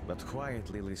 but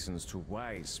quietly listens to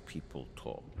wise people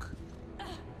talk.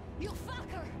 You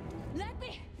fucker! Let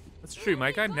me. That's true,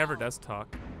 my guy never does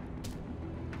talk.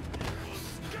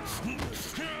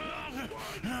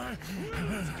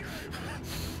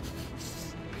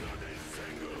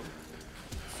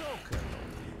 So, Colonel,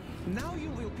 now you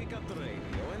will pick up the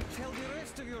radio and tell the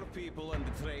rest of your people on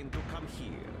the train to come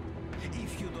here.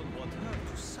 If you don't want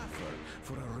her to suffer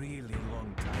for a really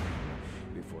long time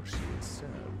before she is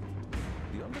served.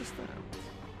 Do you understand?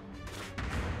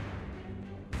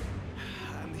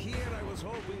 And here I was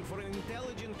hoping for an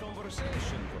intelligent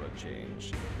conversation for a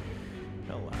change.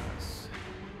 Alas.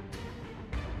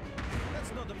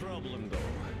 That's not a problem,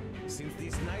 though, since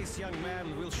this nice young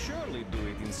man will surely do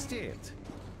it instead.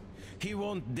 He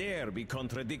won't dare be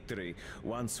contradictory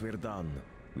once we're done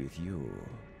with you.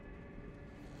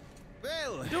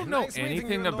 Well, You don't know nice meeting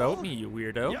anything you about all. me, you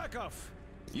weirdo. Yakov,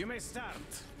 you may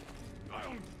start.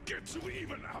 I'll get you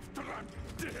even after I'm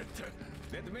dead.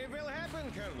 That may well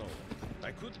happen, Colonel.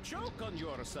 I could choke on you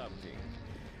or something.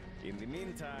 In the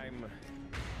meantime,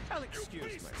 I'll excuse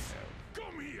myself.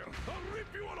 Come here! I'll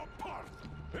rip you all apart!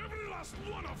 Every last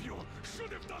one of you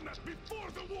should have done that before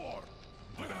the war!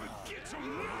 But I'll get you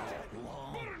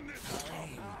now! Burn this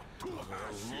to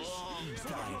ashes! So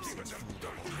that not even them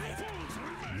dirty fools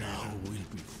remain! Now we'll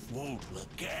be full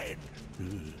again.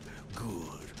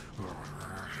 Good.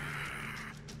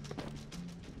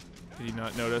 Did you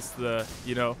not notice the,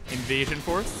 invasion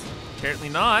force? Apparently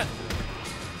not.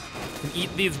 Can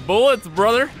eat these bullets,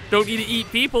 brother. Don't need to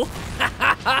eat people.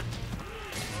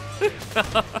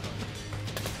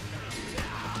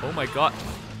 Oh my god.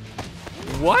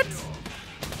 What?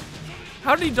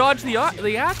 How did he dodge the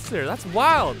axe there? That's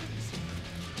wild.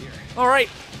 All right,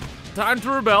 time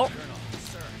to rebel.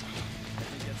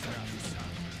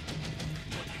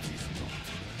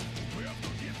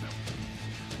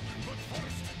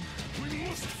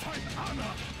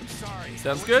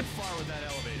 Sounds good.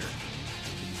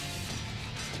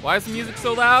 Why is the music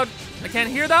so loud? I can't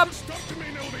hear them.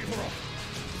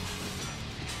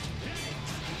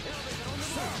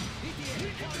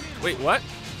 Wait, what?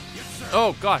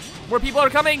 Oh gosh, more people are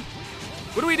coming.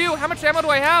 What do we do? How much ammo do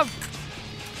I have?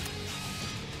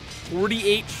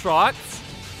 48 shots.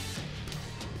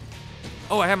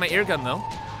 Oh, I have my air gun though.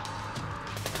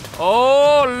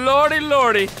 Oh, lordy,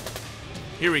 lordy.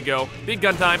 Here we go. Big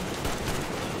gun time.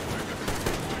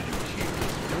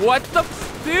 What the?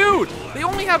 Dude, they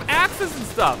only have axes and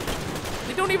stuff.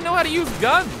 They don't even know how to use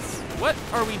guns. What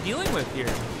are we dealing with here?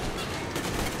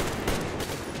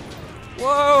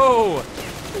 Whoa.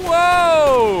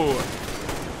 Whoa.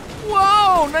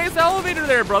 Whoa, nice elevator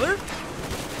there, brother.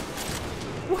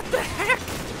 What the heck?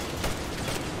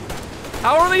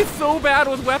 How are they so bad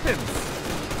with weapons?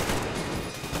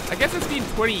 I guess it's been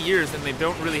 20 years and they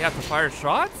don't really have to fire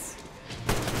shots?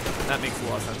 That makes a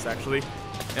lot of sense, actually.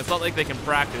 And it's not like they can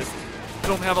practice.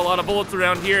 Don't have a lot of bullets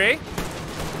around here, eh?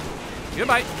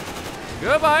 Goodbye.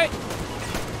 Goodbye.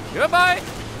 Goodbye.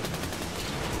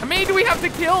 How many do we have to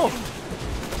kill?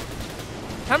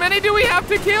 How many do we have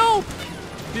to kill?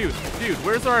 Dude,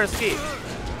 where's our escape?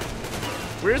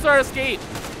 Where's our escape?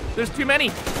 There's too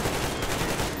many.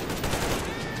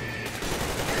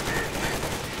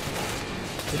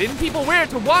 Hidden people where?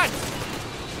 To what?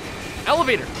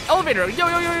 Elevator, elevator, yo,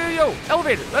 yo, yo, yo, yo,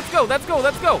 elevator. Let's go, let's go,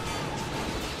 let's go.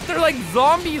 They're like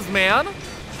zombies, man.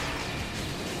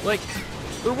 Like,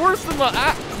 they're worse than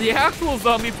the actual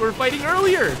zombies we were fighting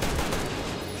earlier.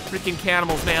 Freaking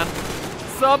cannibals, man.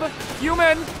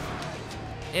 Subhuman.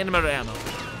 And I'm out of ammo.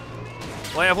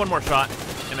 Well, I have one more shot,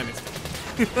 and I missed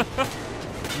it.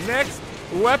 Next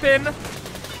weapon.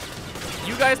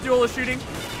 You guys do all the shooting.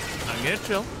 I'm gonna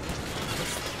chill.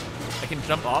 I can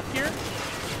jump off here?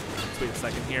 Let's wait a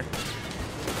second here.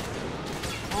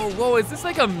 Oh, whoa, is this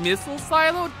like a missile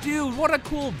silo? Dude, what a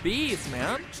cool base,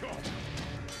 man.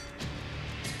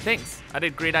 Thanks, I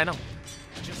did great, I know.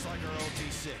 Just like our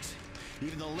OT6.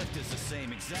 Even the lift is the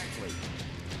same, exactly.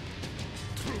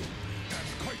 True, and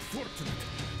quite fortunate.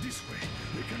 This way,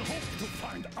 we can hope to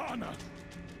find Anna.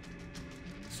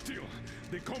 Still,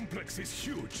 the complex is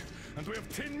huge, and we have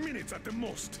 10 minutes at the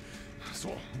most.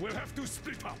 So, we'll have to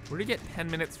split up. Where do you get 10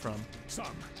 minutes from?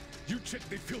 Sam, you check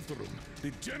the filter room,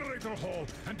 the generator hall,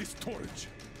 and the storage.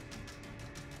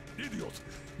 Idiot,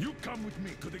 you come with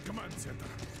me to the command center.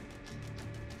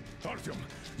 Artyom,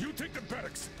 you take the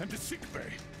barracks and the sick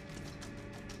bay.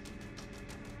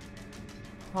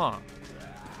 Huh.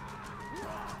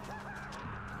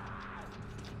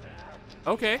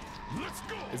 Okay. Let's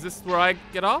go. Is this where I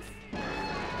get off?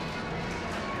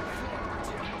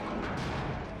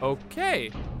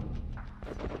 Okay.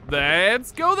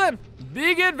 Let's go then.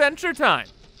 Big adventure time.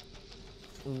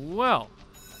 Well,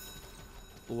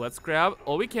 let's grab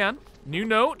all we can. New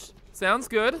note. Sounds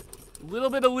good. A little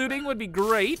bit of looting would be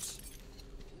great.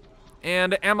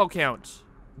 And ammo count.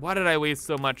 Why did I waste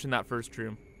so much in that first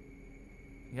room?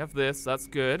 We have this. That's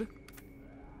good.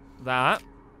 That.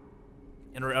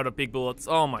 And we're out of big bullets.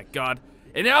 Oh my god.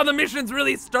 And now the mission's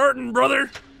really starting, brother.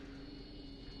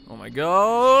 Oh my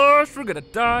gosh, we're gonna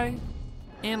die.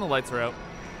 And the lights are out.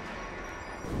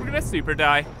 We're gonna super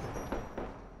die.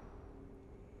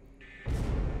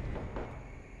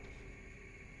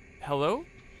 Hello?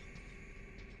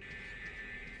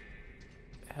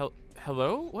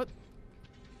 Hello?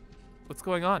 What's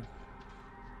going on?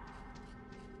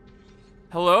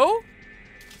 Hello?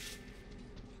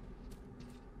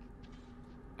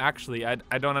 Actually, I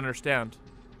don't understand.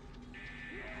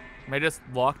 Am I just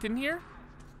locked in here?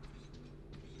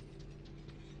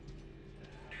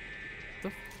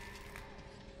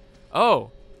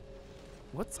 Oh.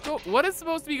 What is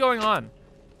supposed to be going on?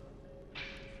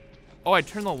 Oh, I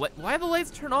turned the light. Why do the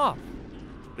lights turn off?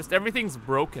 Just everything's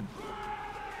broken.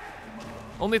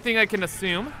 Only thing I can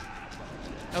assume.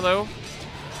 Hello?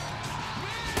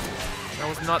 That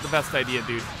was not the best idea,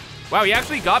 dude. Wow, he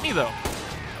actually got me though.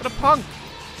 What a punk.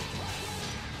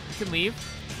 You can leave.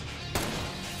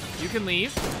 You can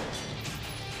leave.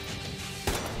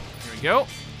 Here we go.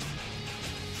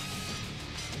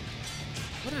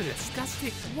 What a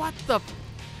disgusting, what the?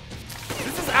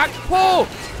 This is pull!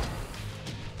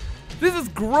 This is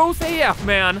gross AF,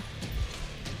 man.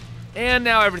 And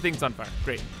now everything's on fire,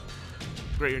 great.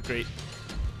 Great, great.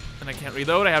 And I can't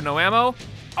reload, I have no ammo.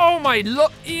 Oh my,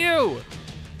 look, ew!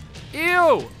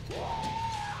 Ew!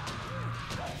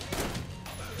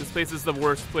 This place is the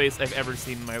worst place I've ever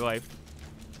seen in my life.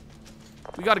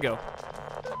 We gotta go.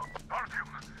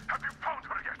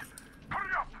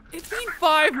 It's been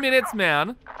 5 minutes,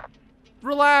 man.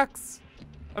 Relax.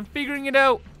 I'm figuring it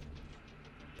out.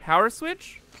 Power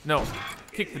switch? No.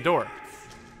 Kick the door.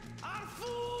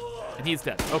 And he's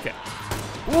dead. Okay.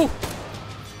 Ooh.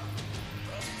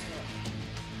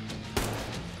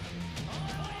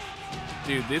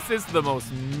 Dude, this is the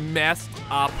most messed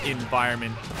up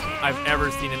environment I've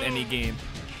ever seen in any game.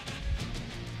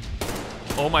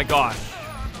 Oh my gosh.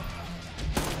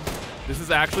 This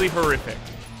is actually horrific.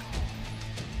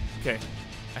 Okay,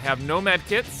 I have no med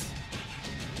kits.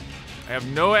 I have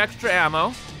no extra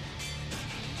ammo.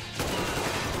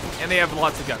 And they have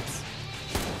lots of guns.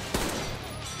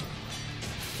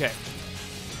 Okay.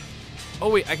 Oh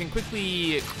wait, I can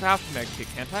quickly craft a med kit,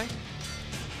 can't I?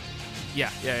 Yeah.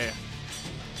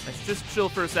 Let's just chill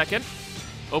for a second.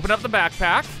 Open up the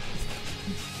backpack.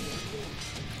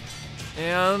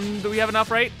 And do we have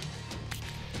enough, right?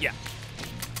 Yeah.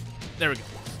 There we go.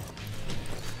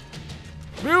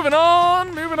 Moving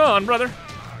on, brother.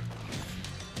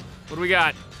 What do we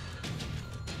got?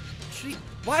 Gee,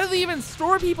 why do they even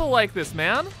store people like this,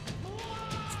 man?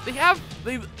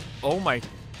 Oh my,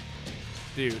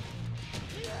 dude.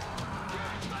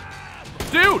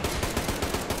 Dude!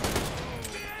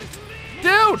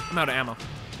 I'm out of ammo.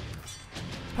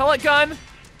 Pellet gun.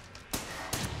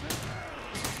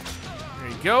 There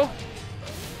you go.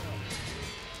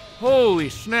 Holy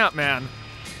snap, man.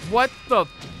 What the?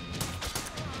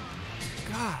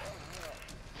 God.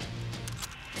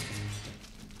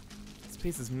 This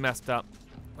place is messed up.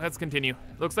 Let's continue.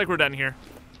 Looks like we're done here.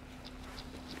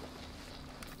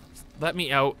 Just let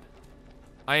me out.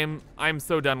 I'm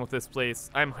so done with this place.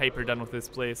 I'm hyper done with this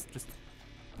place. Just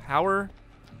power.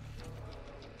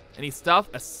 Any stuff?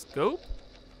 A scope?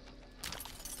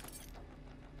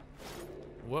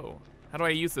 Whoa. How do I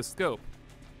use the scope?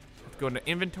 Have to go into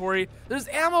inventory. There's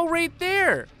ammo right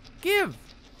there. Give.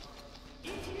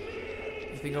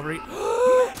 Everything over here.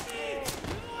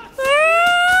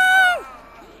 Ah!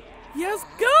 He has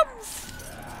guns!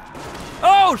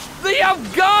 Oh, they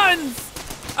have guns!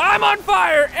 I'm on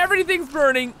fire! Everything's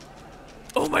burning!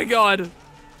 Oh my god.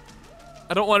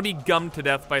 I don't want to be gummed to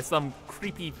death by some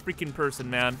creepy freaking person,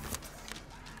 man.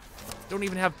 Don't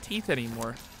even have teeth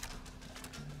anymore.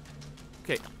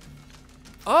 Okay.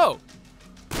 Oh!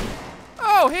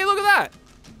 Oh, hey, look at that!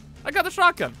 I got the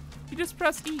shotgun. You just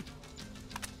press E.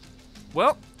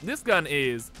 Well, this gun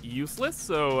is useless,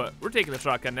 so we're taking the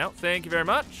shotgun now. Thank you very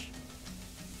much.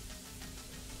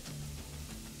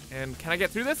 And can I get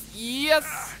through this?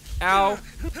 Yes! Ow.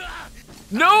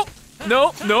 No!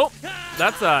 No, no.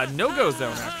 That's a no-go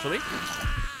zone, actually.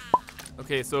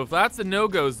 Okay, so if that's a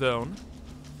no-go zone...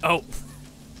 Oh.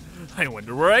 I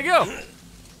wonder where I go.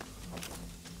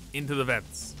 Into the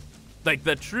vents. Like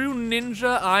the true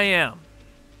ninja I am.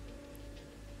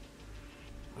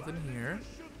 Nothing here.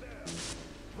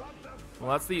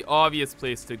 Well, that's the obvious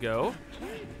place to go.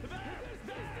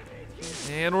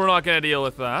 And we're not gonna deal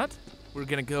with that. We're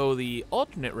gonna go the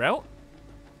alternate route.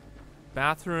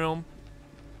 Bathroom.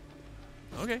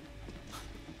 Okay.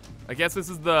 I guess this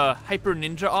is the hyper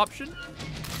ninja option.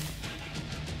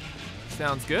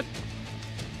 Sounds good.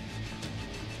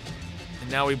 And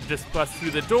now we just bust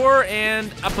through the door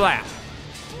and a blah.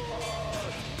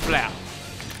 Blah.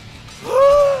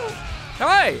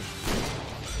 Hi!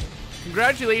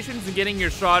 Congratulations on getting your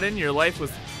shot in. Your life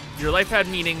had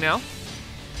meaning now.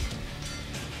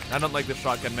 I don't like the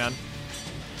shotgun, man.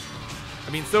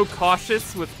 I mean, so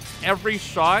cautious with every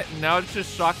shot, and now it's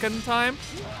just shotgun time?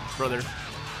 Brother.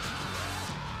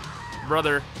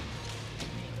 Brother.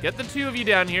 Get the two of you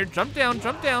down here. Jump down,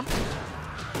 jump down.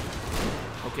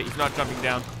 Okay, he's not jumping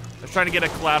down. I was trying to get a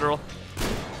collateral.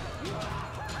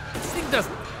 This thing does...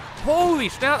 Holy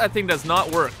snap, that thing does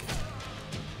not work.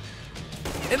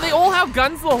 And they all have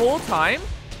guns the whole time?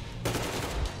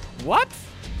 What?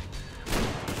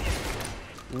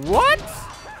 What?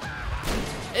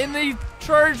 And they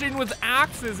charge in with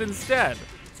axes instead.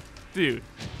 Dude.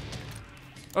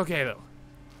 Okay, though.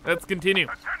 Let's continue.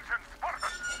 Attention,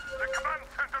 Spartans! The command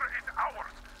center is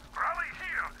ours. Rally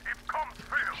here if comms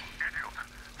fail, idiot.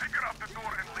 Figure out the door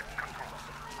and lift control.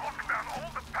 Lock down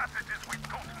all the passages we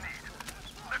don't need.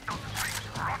 Let those freaks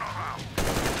run around.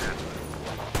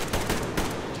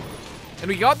 And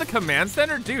we got the command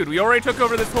center? Dude, we already took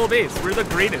over this whole base. We're the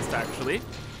greatest, actually.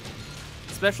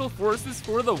 Special forces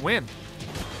for the win.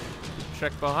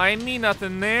 Check behind me,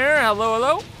 nothing there. Hello,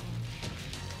 hello.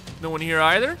 No one here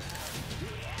either.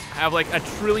 I have like 1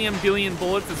 trillion billion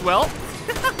bullets as well.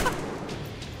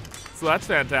 So that's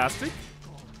fantastic.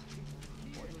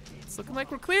 It's looking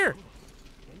like we're clear.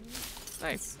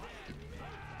 Nice.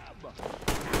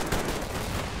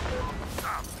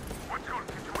 Sam, what's your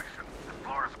situation? The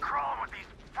floor is crawling with these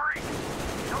freaks.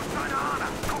 No sign of Anna.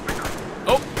 Go bigger.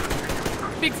 Oh,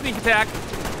 big sneak attack.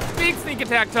 Big sneak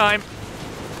attack time.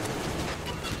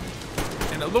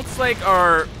 And it looks like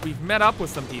we've met up with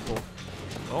some people.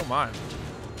 Oh my.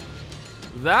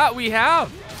 That we have.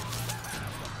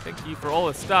 Thank you for all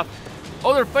this stuff.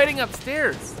 Oh, they're fighting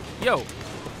upstairs. Yo,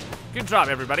 good job,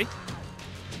 everybody.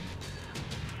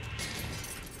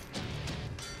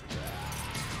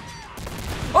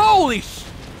 Holy sh!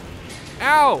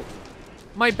 Ow!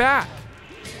 My back.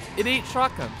 It ate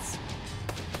shotguns.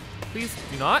 Please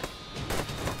do not.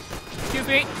 Excuse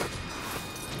me.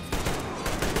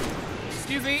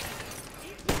 Excuse me.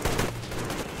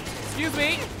 Excuse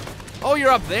me. Oh,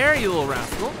 you're up there, you little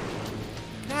rascal.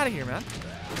 Get out of here, man.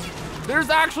 There's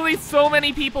actually so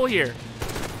many people here.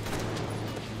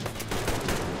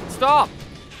 Stop.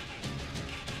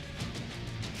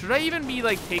 Should I even be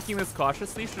like taking this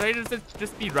cautiously? Should I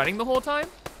just be running the whole time?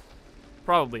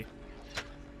 Probably.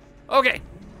 Okay.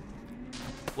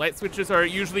 Light switches are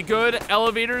usually good.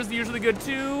 Elevators usually good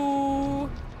too.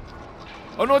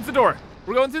 Oh no, it's the door.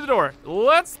 We're going through the door.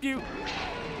 Let's scoot.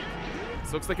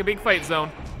 This looks like a big fight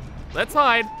zone. Let's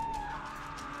hide.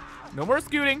 No more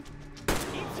scooting.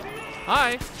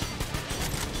 Hi.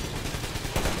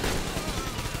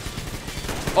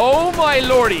 Oh my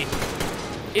lordy.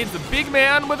 It's a big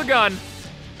man with a gun.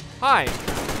 Hi.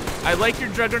 I like your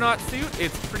Juggernaut suit.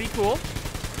 It's pretty cool.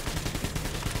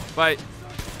 But,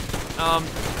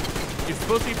 you're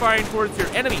supposed to be firing towards your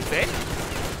enemies, eh?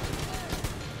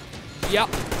 Yep.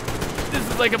 This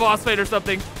is like a boss fight or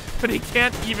something. But he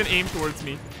can't even aim towards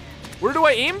me. Where do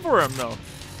I aim for him, though?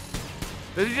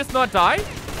 Does he just not die?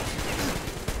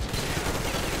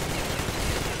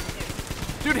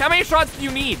 Dude, how many shots do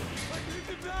you need?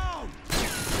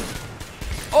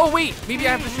 Oh, wait. Maybe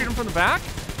I have to shoot him from the back?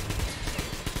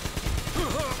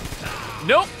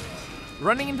 Nope.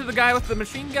 Running into the guy with the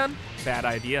machine gun? Bad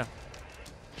idea.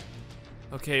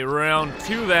 Okay, round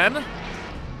 2 then.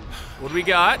 What do we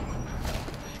got?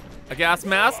 A gas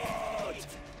mask.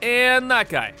 And that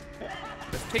guy.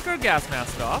 Let's take our gas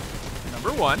mask off.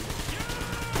 Number 1.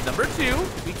 Number 2,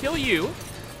 we kill you.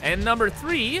 And number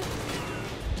 3,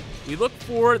 we look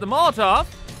for the Molotov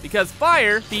because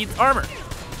fire beats armor.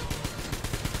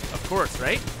 Of course,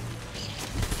 right?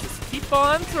 Just keep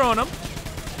on throwing them.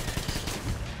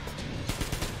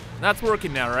 That's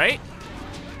working now, right?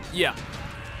 Yeah.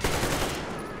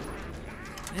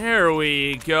 There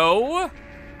we go.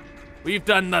 We've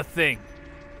done the thing.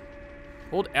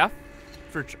 Hold F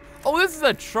for... Oh, this is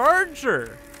a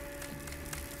charger.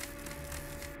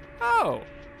 Oh.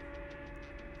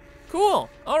 Cool.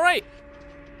 All right.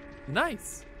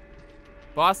 Nice.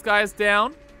 Boss guy's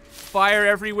down. Fire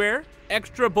everywhere.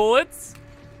 Extra bullets.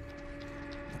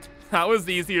 That was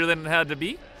easier than it had to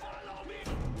be.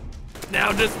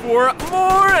 Now just for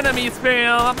more enemy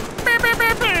spam.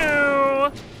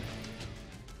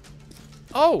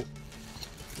 Oh.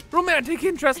 Romantic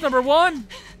interest number 1.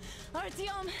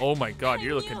 Oh my god,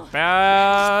 you're looking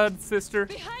bad, sister.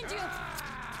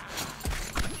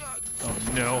 Oh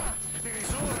no. There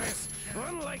is always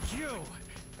one like you,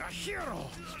 a hero.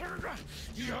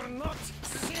 You're not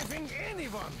saving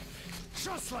anyone,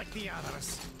 just like the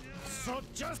others. So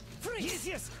just freeze.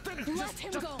 Yes.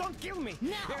 Just don't kill me.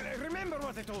 Now. Remember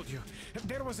what I told you.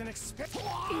 There was an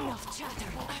Enough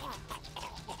chatter.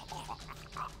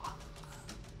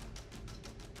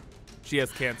 She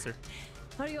has cancer.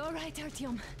 Are you all right,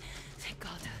 Artyom? Thank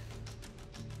God.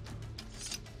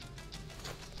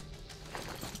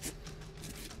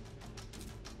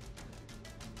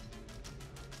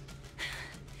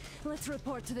 Let's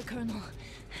report to the colonel.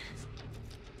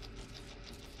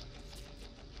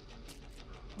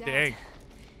 Dang.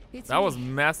 That was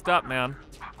messed up, man.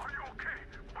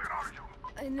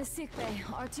 In the sick bay,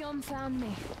 Artyom found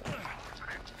me.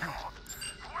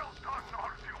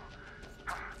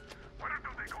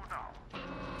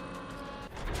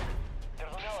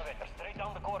 There's an elevator straight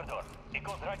down the corridor. It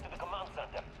goes right to the command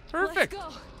center. Perfect.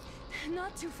 Let's go.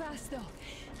 Not too fast, though.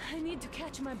 I need to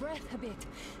catch my breath a bit.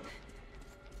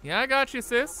 Yeah, I got you,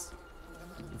 sis.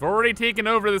 We've already taken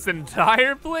over this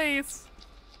entire place.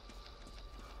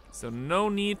 So no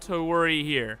need to worry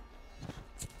here.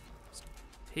 Just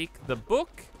take the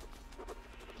book.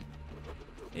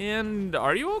 And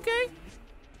are you okay?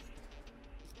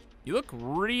 You look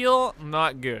real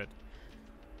not good.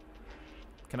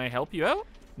 Can I help you out?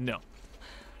 No.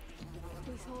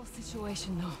 This whole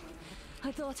situation, though.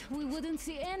 I thought we wouldn't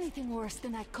see anything worse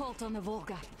than that cult on the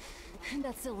Volga. And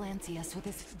that Silencius with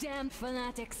his damned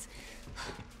fanatics.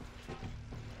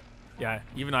 Yeah,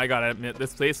 even I gotta admit,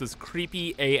 this place is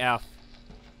creepy AF.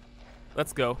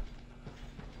 Let's go.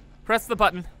 Press the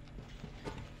button.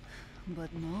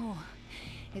 But no.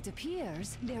 It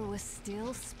appears there was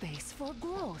still space for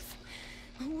growth.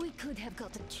 We could have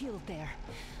gotten killed there.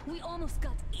 We almost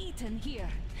got eaten here.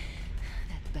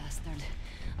 That bastard.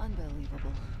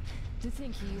 Unbelievable. To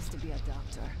think he used to be a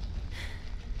doctor.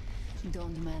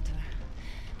 Don't matter.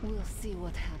 We'll see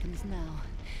what happens now.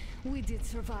 We did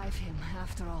survive him,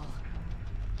 after all.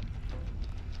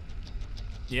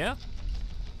 Yeah.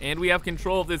 And we have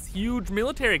control of this huge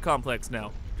military complex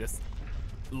now. Just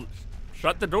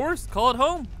shut the doors, call it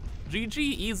home. GG,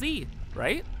 easy,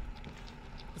 right?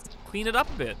 Just clean it up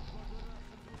a bit.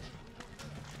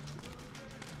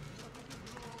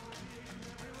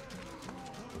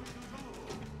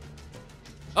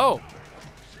 Oh.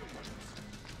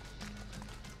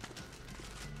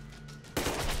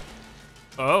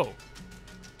 Oh.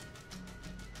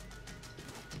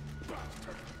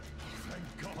 Thank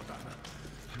God, Anna.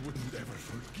 I wouldn't ever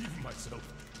forgive myself.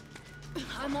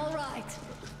 I'm all right.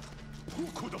 Who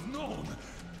could have known?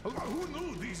 Who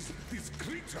knew these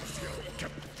creatures here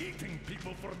kept eating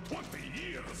people for 20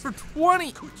 years? For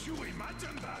 20? Could you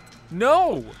imagine that?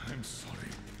 No. I'm sorry.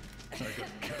 I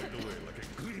got carried away like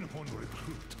a greenhorn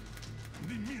recruit.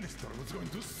 The minister was going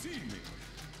to see me.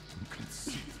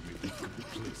 Conceit made me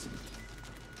complacent.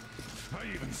 I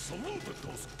even saluted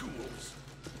those ghouls.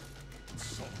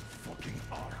 Some fucking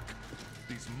ark.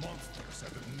 These monsters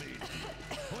have it made.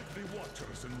 Like the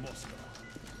Watchers in Moscow.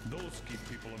 Those keep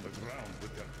people on the ground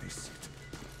with their deceit.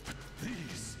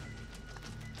 These.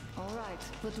 All right,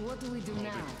 but what do we do I'll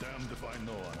now? be damned if I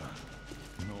know, Anna.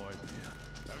 No idea.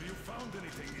 Have you found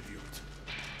anything, idiot?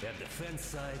 Their defense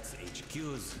sites,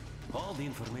 HQs, all the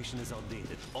information is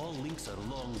outdated. All links are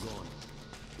long gone.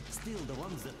 Still, the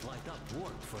ones that light up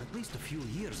worked for at least a few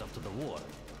years after the war.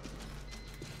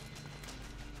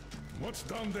 What's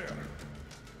down there?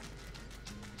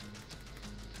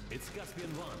 It's Caspian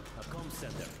 1, a comm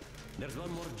center. There's one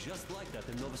more just like that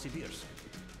in Novosibirsk.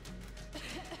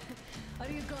 Are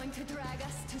you going to drag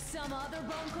us to some other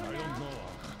bunker I now? don't know,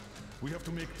 Anna. We have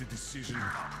to make the decision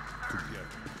together.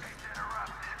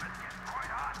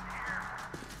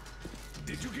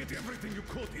 Did you get everything you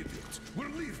could, idiot? We're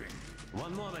leaving.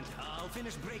 One moment, I'll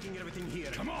finish breaking everything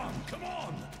here. Come on, come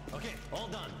on! Okay, all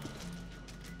done.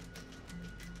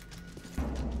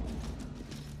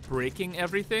 Breaking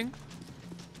everything?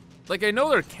 Like, I know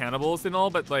they're cannibals and all,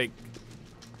 but like,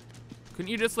 couldn't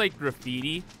you just like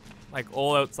graffiti, like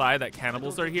all outside that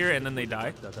cannibals are here and then they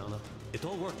die? It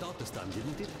all worked out this time,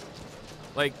 didn't it?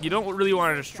 Like, you don't really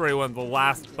want to destroy one of the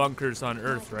last bunkers on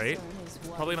Earth, right? It's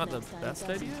probably not the best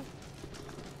idea.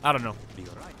 I don't know. You're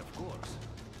right, of course.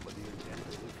 But you intend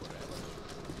to live forever.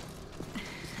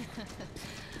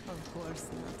 Of course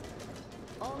not.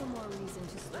 All the more reason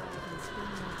to strive and spend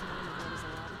more time with what is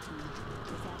allotted to me.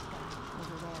 With that guy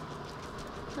over there.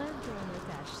 I've grown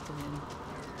attached to him.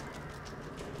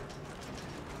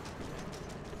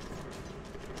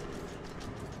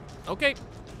 Okay.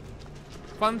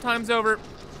 Fun time's over.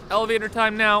 Elevator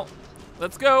time now.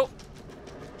 Let's go.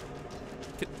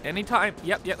 Anytime.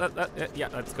 Yep, yeah,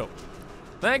 let's go.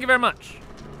 Thank you very much.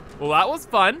 Well, that was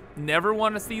fun. Never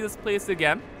want to see this place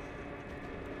again.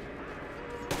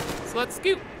 So let's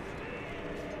scoot.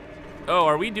 Oh,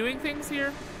 are we doing things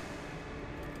here?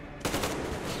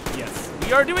 Yes,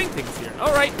 we are doing things here.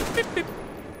 All right. Beep, beep.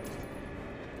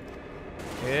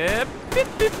 Beep, beep,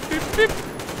 beep, beep, beep.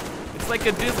 It's like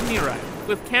a Disney ride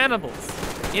with cannibals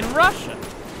in Russia.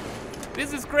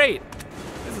 This is great.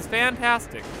 This is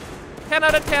fantastic. 10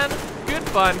 out of 10. Good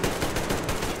fun.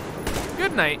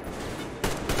 Good night.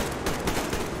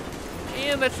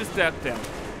 And let's just step down.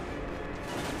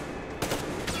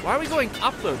 Why are we going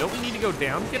up though? Don't we need to go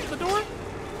down to get to the door?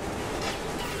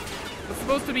 It's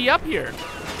supposed to be up here.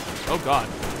 Oh god.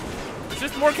 It's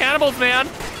just more cannibals, man.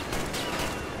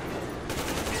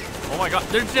 Oh my god,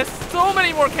 there's just so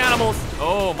many more cannibals.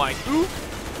 Oh my, oof.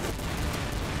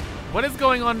 What is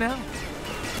going on now?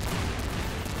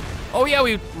 Oh yeah,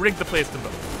 we rigged the place to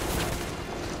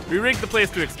vote. We rigged the place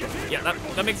to explode. Yeah,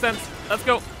 that makes sense. Let's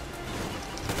go.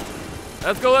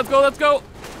 Let's go, let's go, let's go.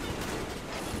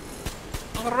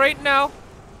 All right now.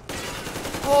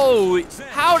 Holy,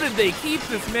 how did they keep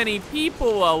this many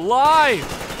people alive?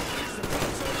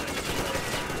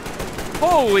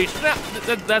 Holy snap,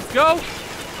 let's go.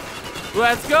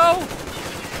 Let's go.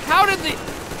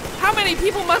 How many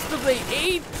people must have they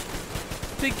ate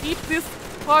to keep this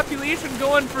population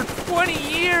going for 20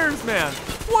 years, man?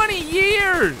 20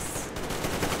 years!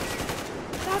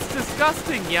 That's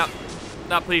disgusting. Yep,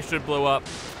 that place should blow up.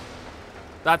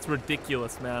 That's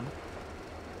ridiculous, man.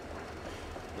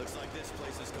 Looks like this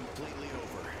place is completely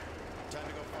over. Time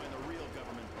to go find the real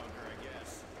government bunker, I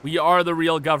guess. We are the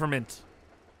real government.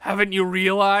 Haven't you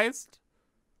realized?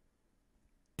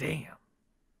 Damn.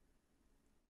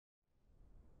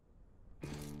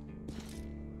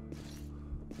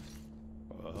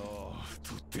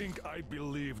 To think I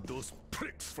believed those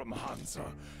pricks from Hansa.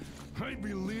 I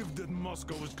believed that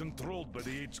Moscow was controlled by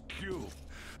the HQ.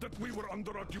 That we were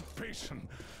under occupation.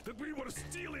 That we were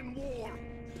still in war.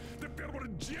 That there were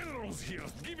generals here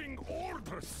giving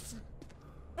orders.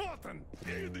 What an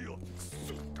idiot,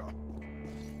 suka.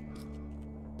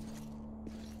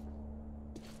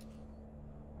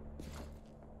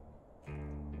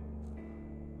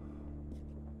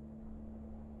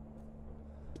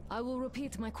 I will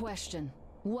repeat my question.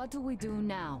 What do we do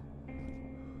now?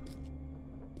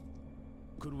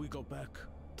 Could we go back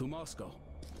to Moscow?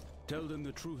 Tell them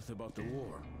the truth about the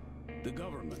war. The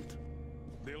government.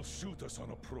 They'll shoot us on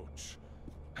approach.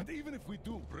 And even if we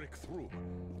do break through,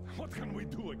 what can we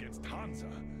do against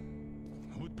Hansa?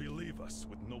 Who'd believe us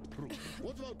with no proof?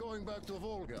 What about going back to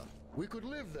Volga? We could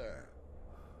live there.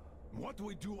 What do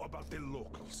we do about the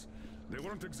locals? They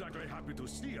weren't exactly happy to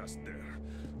see us there.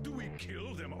 Do we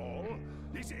kill them all?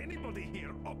 Is anybody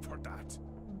here up for that?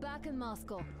 Back in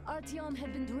Moscow, Artyom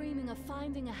had been dreaming of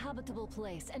finding a habitable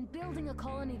place and building a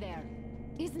colony there.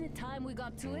 Isn't it time we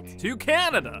got to it? To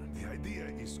Canada! The idea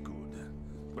is good.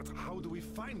 But how do we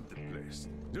find the place?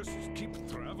 Just keep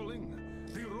traveling?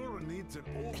 The Aurora needs an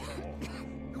overhaul.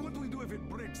 What do we do if it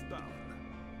breaks down?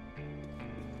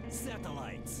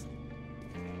 Satellites.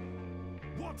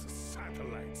 What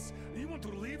satellites? You want to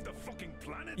leave the fucking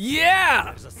planet? Yeah!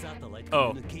 There's a satellite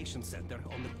communication center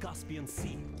on the Caspian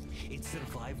Sea. It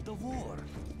survived the war.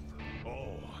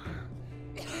 Oh.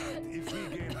 And if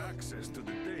we gain access to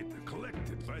the data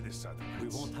collected by the satellites... We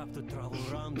won't have to travel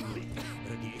around with it.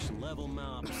 Radiation level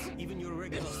maps, even your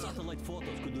regular satellite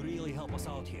photos could really help us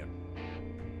out here.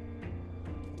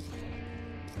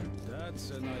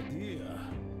 That's an idea.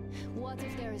 What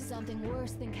if there is something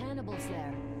worse than cannibals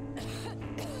there?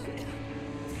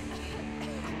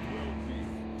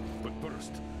 But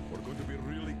first, we're going to be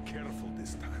really careful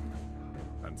this time.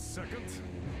 And second,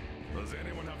 does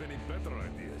anyone have any better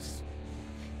ideas?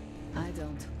 I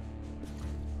don't.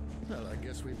 Well, I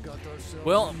guess we've got ourselves...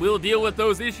 Well, we'll deal with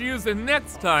those issues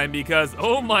next time because,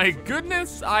 oh my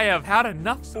goodness, I have had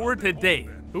enough for today.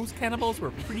 Those cannibals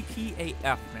were freaky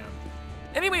AF, man.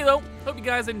 Anyway, though, hope you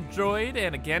guys enjoyed.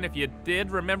 And again, if you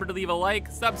did, remember to leave a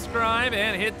like, subscribe,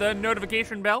 and hit the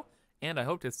notification bell. And I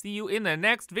hope to see you in the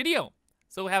next video.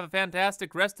 So have a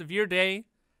fantastic rest of your day,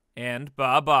 and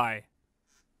bye-bye.